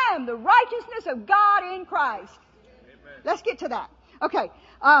here. I am the righteousness of God in Christ. Amen. Let's get to that. Okay.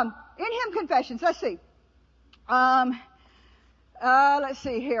 In Hymn Confessions, let's see. Let's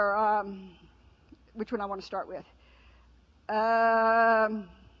see here. Which one I want to start with?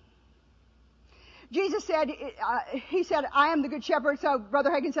 Jesus said, He said, I am the good shepherd. So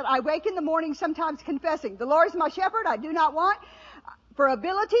Brother Hagin said, I wake in the morning sometimes confessing, the Lord is my shepherd. I do not want for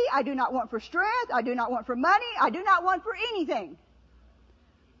ability. I do not want for strength. I do not want for money. I do not want for anything.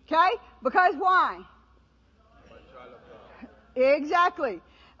 Okay? Because why? Exactly.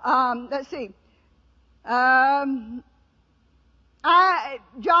 Let's see. John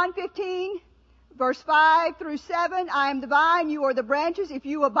 15, verse 5 through 7. I am the vine, you are the branches. If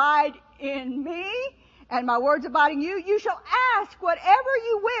you abide in me, and my words abide in you, you shall ask whatever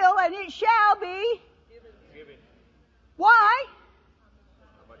you will, and it shall be given. Why?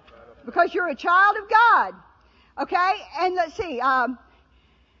 Because you're a child of God. Okay, and let's see.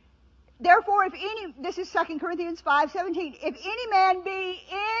 Therefore, if any, this is 2 Corinthians 5:17. If any man be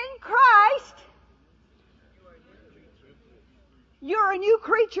in Christ, you're a new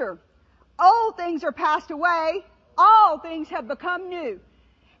creature. Old things are passed away. All things have become new.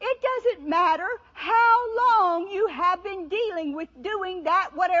 It doesn't matter how long you have been dealing with doing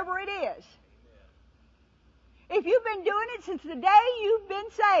that, whatever it is. If you've been doing it since the day you've been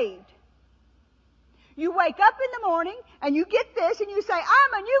saved, you wake up in the morning and you get this and you say,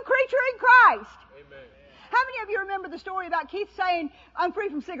 I'm a new creature in Christ. Amen. How many of you remember the story about Keith saying, I'm free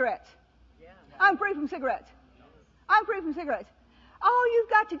from cigarettes? Yeah. I'm free from cigarettes. I'm free from cigarettes. All you've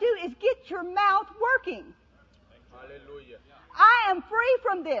got to do is get your mouth working. Hallelujah. I am free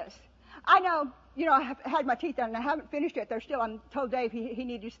from this. I know, I have had my teeth done and I haven't finished it. They're still, I told Dave he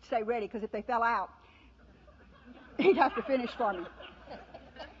needed to stay ready because if they fell out, he'd have to finish for me.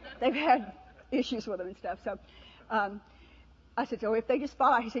 They've had issues with them and stuff. So I said, so if they just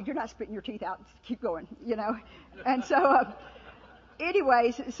fall out, he said, you're not spitting your teeth out. Keep going, And so,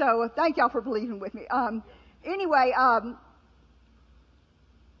 anyways, so thank y'all for believing with me. Anyway,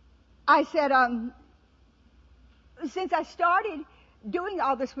 I said, since I started doing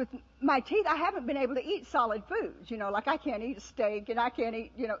all this with my teeth, I haven't been able to eat solid foods, like I can't eat a steak and I can't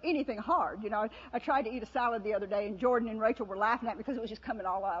eat, anything hard. I tried to eat a salad the other day and Jordan and Rachel were laughing at me because it was just coming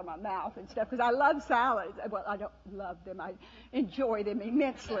all out of my mouth and stuff because I love salads. Well, I don't love them. I enjoy them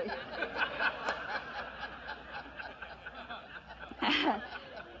immensely.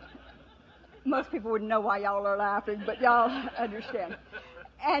 Most people wouldn't know why y'all are laughing, but y'all understand.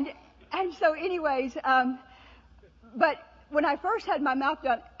 And so anyways, but when I first had my mouth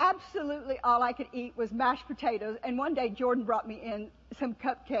done, absolutely all I could eat was mashed potatoes. And one day Jordan brought me in some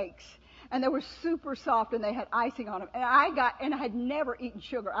cupcakes, and they were super soft, and they had icing on them. And I had never eaten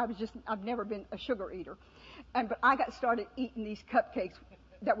sugar. I've never been a sugar eater, but I got started eating these cupcakes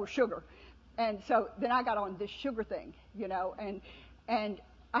that were sugar, and so then I got on this sugar thing, and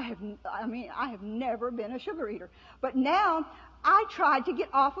I have never been a sugar eater, but now I tried to get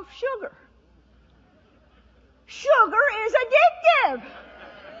off of sugar. Sugar is addictive.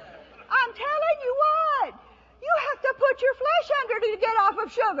 I'm telling you what. You have to put your flesh under to get off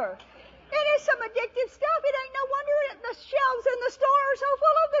of sugar. It is some addictive stuff. It ain't no wonder the shelves in the store are so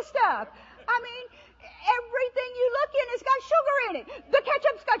full of this stuff. I mean, everything you look in has got sugar in it. The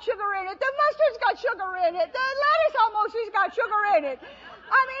ketchup's got sugar in it. The mustard's got sugar in it. The lettuce almost has got sugar in it.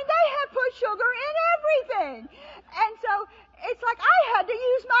 I mean, they have put sugar in everything. And so it's like I had to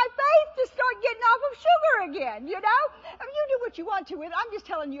use my faith to start getting off of sugar again, I mean, you do what you want to with it. I'm just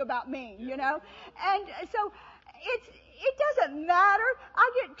telling you about me, And so it doesn't matter.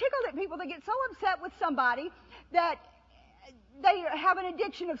 I get tickled at people that get so upset with somebody that they have an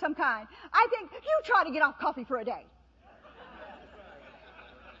addiction of some kind. I think, you try to get off coffee for a day.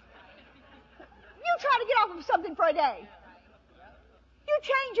 You try to get off of something for a day. You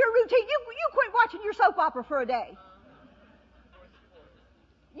change your routine. You quit watching your soap opera for a day.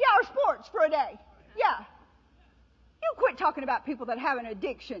 Yeah, or sports for a day. Yeah. You quit talking about people that have an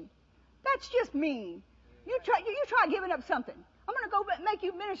addiction. That's just mean. You try giving up something. I'm going to go make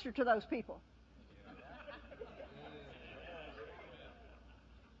you minister to those people.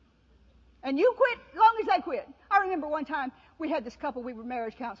 And you quit as long as they quit. I remember one time we had this couple, we were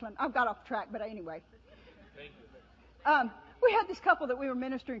marriage counseling. I've got off track, but anyway. We had this couple that we were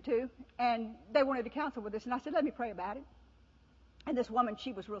ministering to, and they wanted to counsel with us, and I said, let me pray about it. And this woman,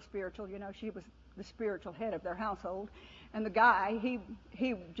 she was real spiritual, she was the spiritual head of their household. And the guy,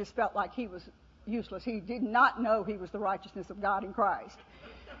 he just felt like he was useless. He did not know he was the righteousness of God in Christ.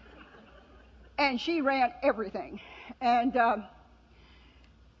 And she ran everything. And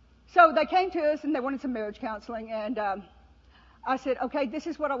so they came to us, and they wanted some marriage counseling, and I said, okay, this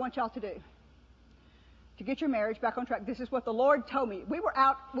is what I want y'all to do. To get your marriage back on track. This is what the Lord told me.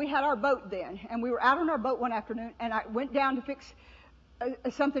 We had our boat then, and we were out on our boat one afternoon, and I went down to fix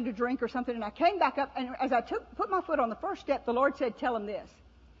something to drink or something, and I came back up, and as I put my foot on the first step, the Lord said, tell him this.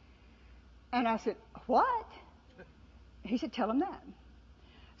 And I said, what? He said, tell him that.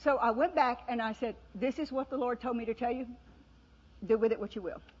 So I went back, and I said, this is what the Lord told me to tell you. Do with it what you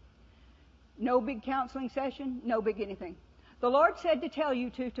will. No big counseling session, no big anything. The Lord said to tell you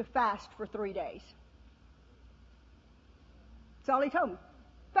to fast for 3 days. That's all he told me.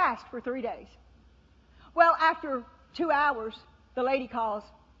 Fast for 3 days. Well, after 2 hours, the lady calls,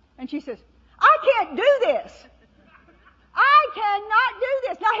 and she says, I can't do this. I cannot do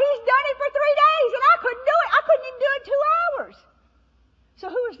this. Now, he's done it for 3 days, and I couldn't do it. I couldn't even do it 2 hours. So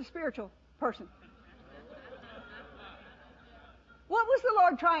who is the spiritual person? What was the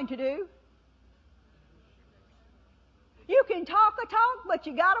Lord trying to do? You can talk a talk, but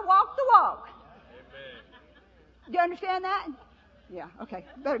you got to walk the walk. Amen. Do you understand that? Yeah, okay.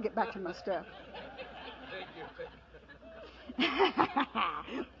 Better get back to my stuff.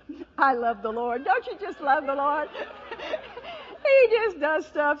 I love the Lord. Don't you just love the Lord? He just does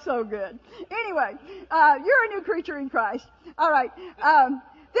stuff so good. Anyway, you're a new creature in Christ. All right.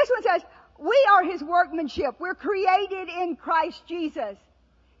 This one says, we are His workmanship. We're created in Christ Jesus.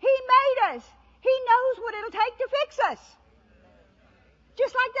 He made us. He knows what it'll take to fix us.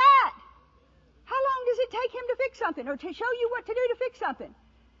 Just like that. How long does it take Him to fix something or to show you what to do to fix something?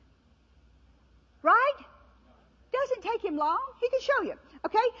 Right? Doesn't take Him long. He can show you.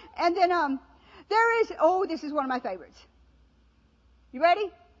 Okay? And then there is, this is one of my favorites. You ready?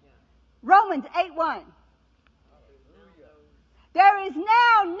 Yeah. Romans 8:1. There is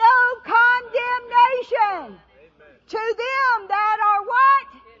now no condemnation to them that are what?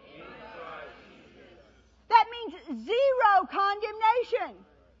 That means zero condemnation.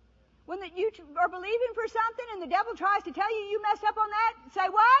 When you are believing for something and the devil tries to tell you you messed up on that, say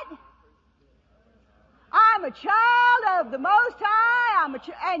what? I'm a child of the Most High,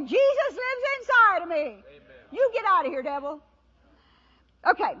 and Jesus lives inside of me. Amen. You get out of here, devil.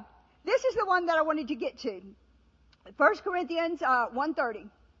 Okay, this is the one that I wanted to get to. 1 Corinthians 1:30.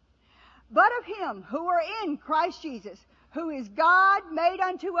 But of Him who are in Christ Jesus, who is God made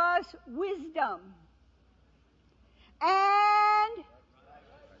unto us wisdom and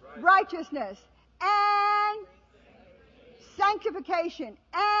righteousness and sanctification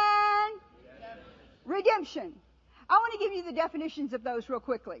and redemption. I want to give you the definitions of those real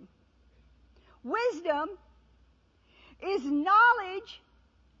quickly. Wisdom is knowledge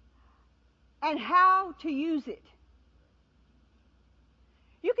and how to use it.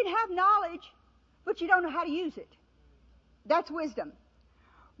 You can have knowledge, but you don't know how to use it. That's wisdom.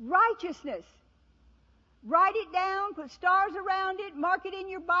 Righteousness. Write it down, put stars around it, mark it in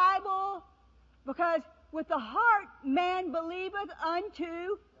your Bible, because with the heart man believeth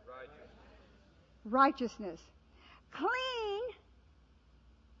unto righteousness. Clean.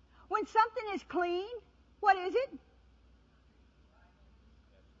 When something is clean, what is it?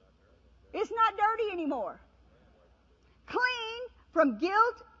 It's not dirty anymore. Clean from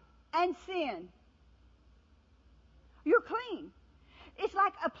guilt and sin. You're clean. It's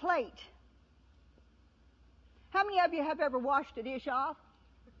like a plate. How many of you have ever washed a dish off?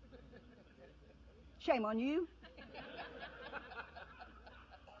 Shame on you.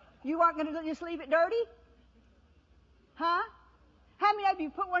 You aren't going to just leave it dirty? Huh? How many of you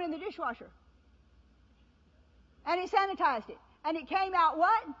put one in the dishwasher? And it sanitized it. And it came out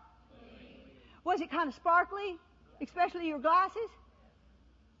what? Was it kind of sparkly? Especially your glasses?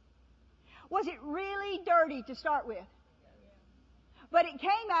 Was it really dirty to start with? But it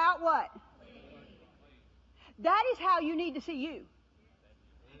came out what? That is how you need to see you.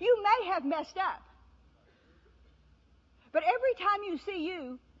 You may have messed up. But every time you see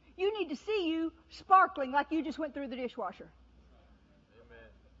you, you need to see you sparkling like you just went through the dishwasher.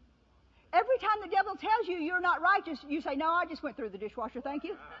 Amen. Every time the devil tells you you're not righteous, you say, no, I just went through the dishwasher, thank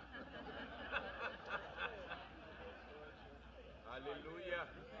you. Hallelujah.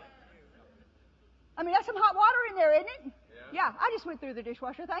 I mean, that's some hot water in there, isn't it? Yeah, I just went through the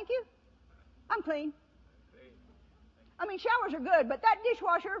dishwasher, thank you. I'm clean. I mean, showers are good, but that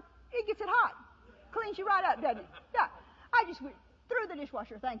dishwasher, it gets it hot. Cleans you right up, doesn't it? Yeah, I just went through the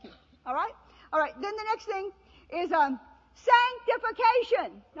dishwasher, thank you. All right? All right, then the next thing is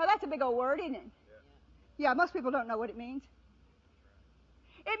sanctification. Now, that's a big old word, isn't it? Yeah, most people don't know what it means.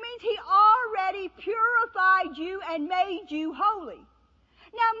 It means He already purified you and made you holy.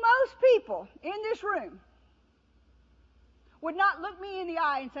 Now, most people in this room would not look me in the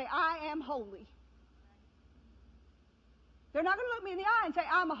eye and say, I am holy. They're not going to look me in the eye and say,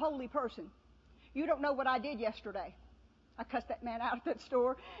 I'm a holy person. You don't know what I did yesterday. I cussed that man out at that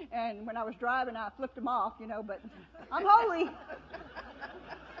store, and when I was driving, I flipped him off, but I'm holy.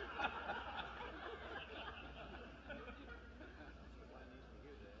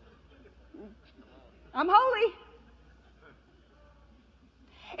 I'm holy.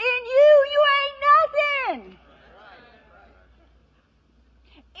 In you ain't nothing.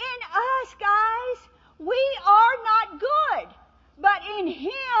 In us, guys, we are not good. But in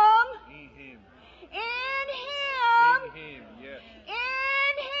Him, yes.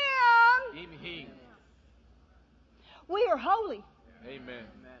 in Him, we are holy. Amen.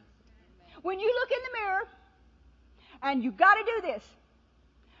 When you look in the mirror, and you got to do this,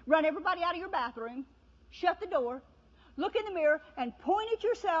 run everybody out of your bathroom, shut the door, look in the mirror, and point at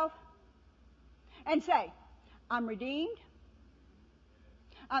yourself and say, I'm redeemed,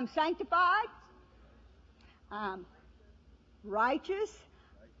 I'm sanctified, I'm righteous,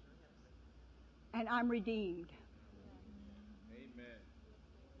 and I'm redeemed. Amen.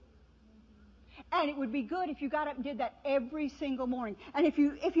 And it would be good if you got up and did that every single morning. And if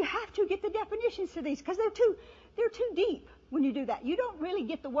you have to, get the definitions to these, because they're too deep when you do that. You don't really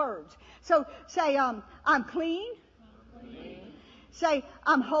get the words. So say, I'm clean. Say,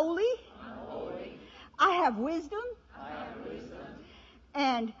 I'm holy. I have wisdom.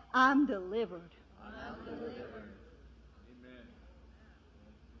 And I'm delivered. Amen.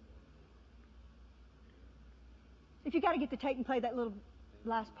 If you got to get the tape and play that little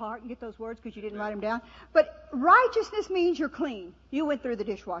last part and get those words because you didn't write them down. But righteousness means you're clean. You went through the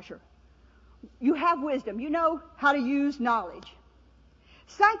dishwasher. You have wisdom. You know how to use knowledge.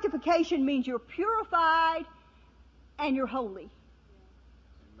 Sanctification means you're purified and you're holy.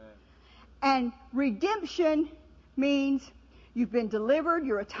 Amen. And redemption means you've been delivered,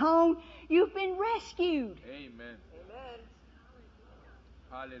 you're atoned, you've been rescued. Amen. Amen.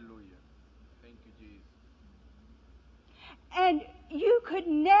 Hallelujah. Thank you, Jesus. And you could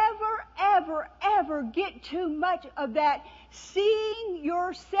never, ever, ever get too much of that seeing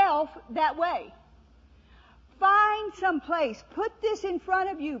yourself that way. Find some place. Put this in front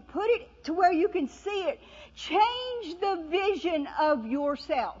of you. Put it to where you can see it. Change the vision of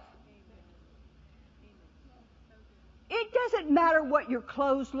yourself. It doesn't matter what your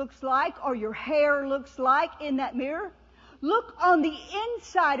clothes looks like or your hair looks like in that mirror. Look on the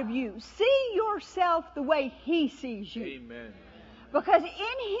inside of you. See yourself the way He sees you. Amen. Because in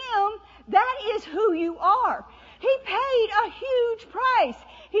Him, that is who you are. He paid a huge price.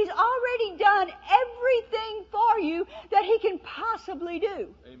 He's already done everything for you that He can possibly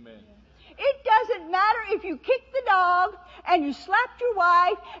do. Amen. It doesn't matter if you kicked the dog and you slapped your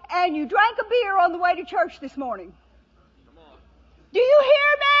wife and you drank a beer on the way to church this morning. Come on. Do you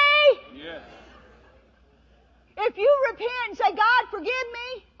hear me? Yes. If you repent and say, God, forgive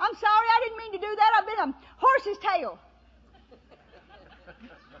me. I'm sorry, I didn't mean to do that. I've been a horse's tail.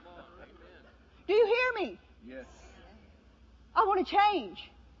 Do you hear me? Yes. I want to change.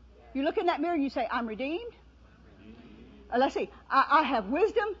 You look in that mirror and you say, I'm redeemed. Let's see. I have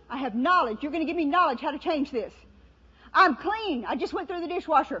wisdom. I have knowledge. You're going to give me knowledge how to change this. I'm clean. I just went through the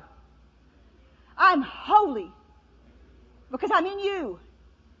dishwasher. I'm holy because I'm in you.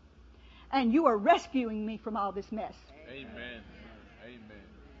 And you are rescuing me from all this mess. Amen. Amen.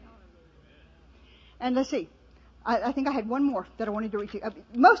 And let's see. I think I had one more that I wanted to read to you.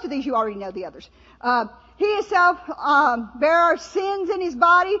 Most of these you already know the others. He himself bare our sins in His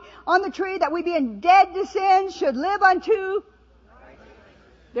body on the tree, that we being dead to sin should live unto.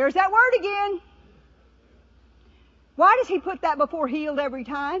 There's that word again. Why does He put that before healed every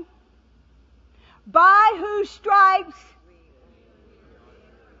time? By whose stripes?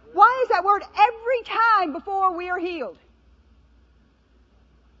 Why is that word every time before we are healed?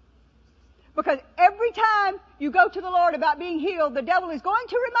 Because every time you go to the Lord about being healed, the devil is going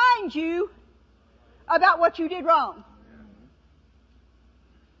to remind you about what you did wrong.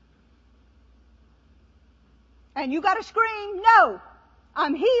 And you got to scream, no,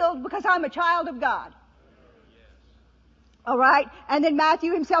 I'm healed because I'm a child of God. All right. And then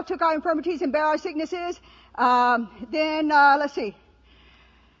Matthew Himself took our infirmities and bare our sicknesses. Let's see.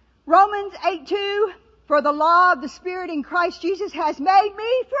 Romans 8:2, for the law of the Spirit in Christ Jesus has made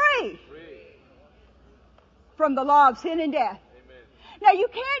me free from the law of sin and death. Amen. Now you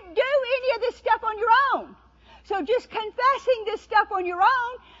can't do any of this stuff on your own. So just confessing this stuff on your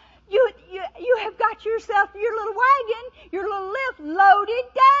own, you have got yourself, your little wagon, your little lift loaded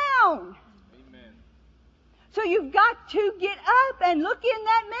down. Amen. So you've got to get up and look in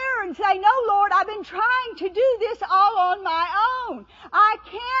that mirror and say, no, Lord, I've been trying to do this all on my own. I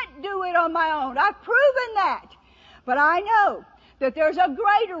can't do it on my own. I've proven that. But I know that there's a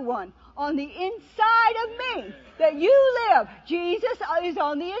greater one on the inside of me, that you live. Jesus is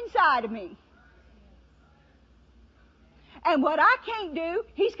on the inside of me. And what I can't do,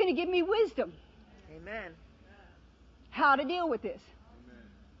 He's going to give me wisdom. Amen. How to deal with this.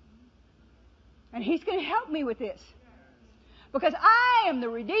 And He's going to help me with this. Because I am the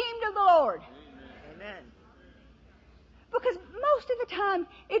redeemed of the Lord. Amen. Because most of the time,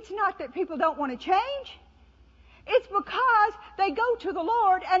 it's not that people don't want to change. It's because they go to the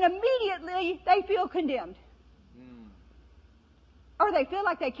Lord and immediately they feel condemned. Or they feel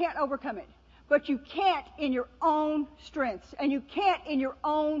like they can't overcome it. But you can't in your own strengths. And you can't in your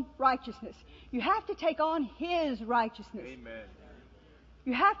own righteousness. You have to take on His righteousness. Amen.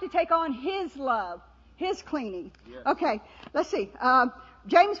 You have to take on His love, His cleaning. Yes. Okay, let's see.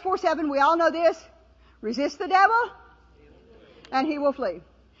 James 4:7, we all know this. Resist the devil, and he will flee.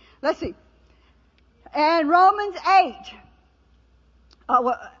 Let's see. And Romans 8,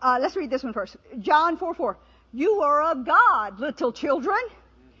 Let's read this one first. John 4:4. You are of God, little children.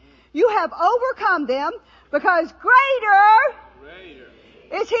 You have overcome them, because greater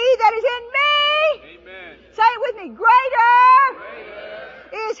is He that is in me. Amen. Say it with me. Greater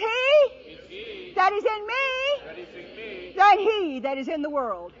Greater is He is He that is in me that is in me than he that is in the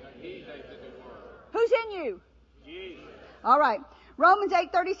world. than he that is in the world. Who's in you? Jesus. All right. Romans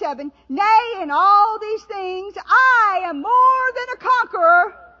 8:37. Nay, in all these things I am more than a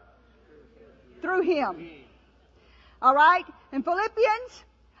conqueror through Him. All right. In Philippians,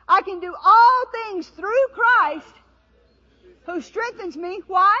 I can do all things through Christ who strengthens me.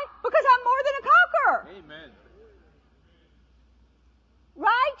 Why? Because I'm more than a conqueror. Amen.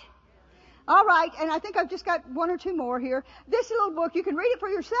 Right? All right. And I think I've just got one or two more here. This little book, you can read it for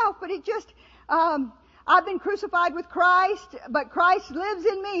yourself, but it just, I've been crucified with Christ, but Christ lives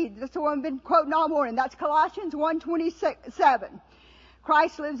in me. That's the one I've been quoting all morning. That's Colossians 1:27.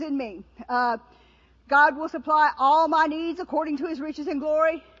 Christ lives in me. God will supply all my needs according to His riches and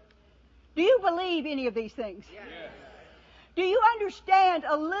glory. Do you believe any of these things? Yes. Do you understand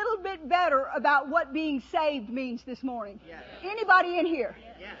a little bit better about what being saved means this morning? Yes. Anybody in here?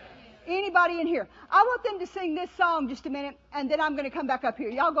 Yes. Anybody in here? I want them to sing this song just a minute, and then I'm going to come back up here.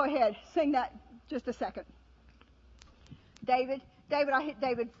 Y'all go ahead. Sing that just a second. David, I hit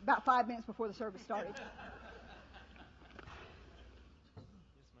David about 5 minutes before the service started.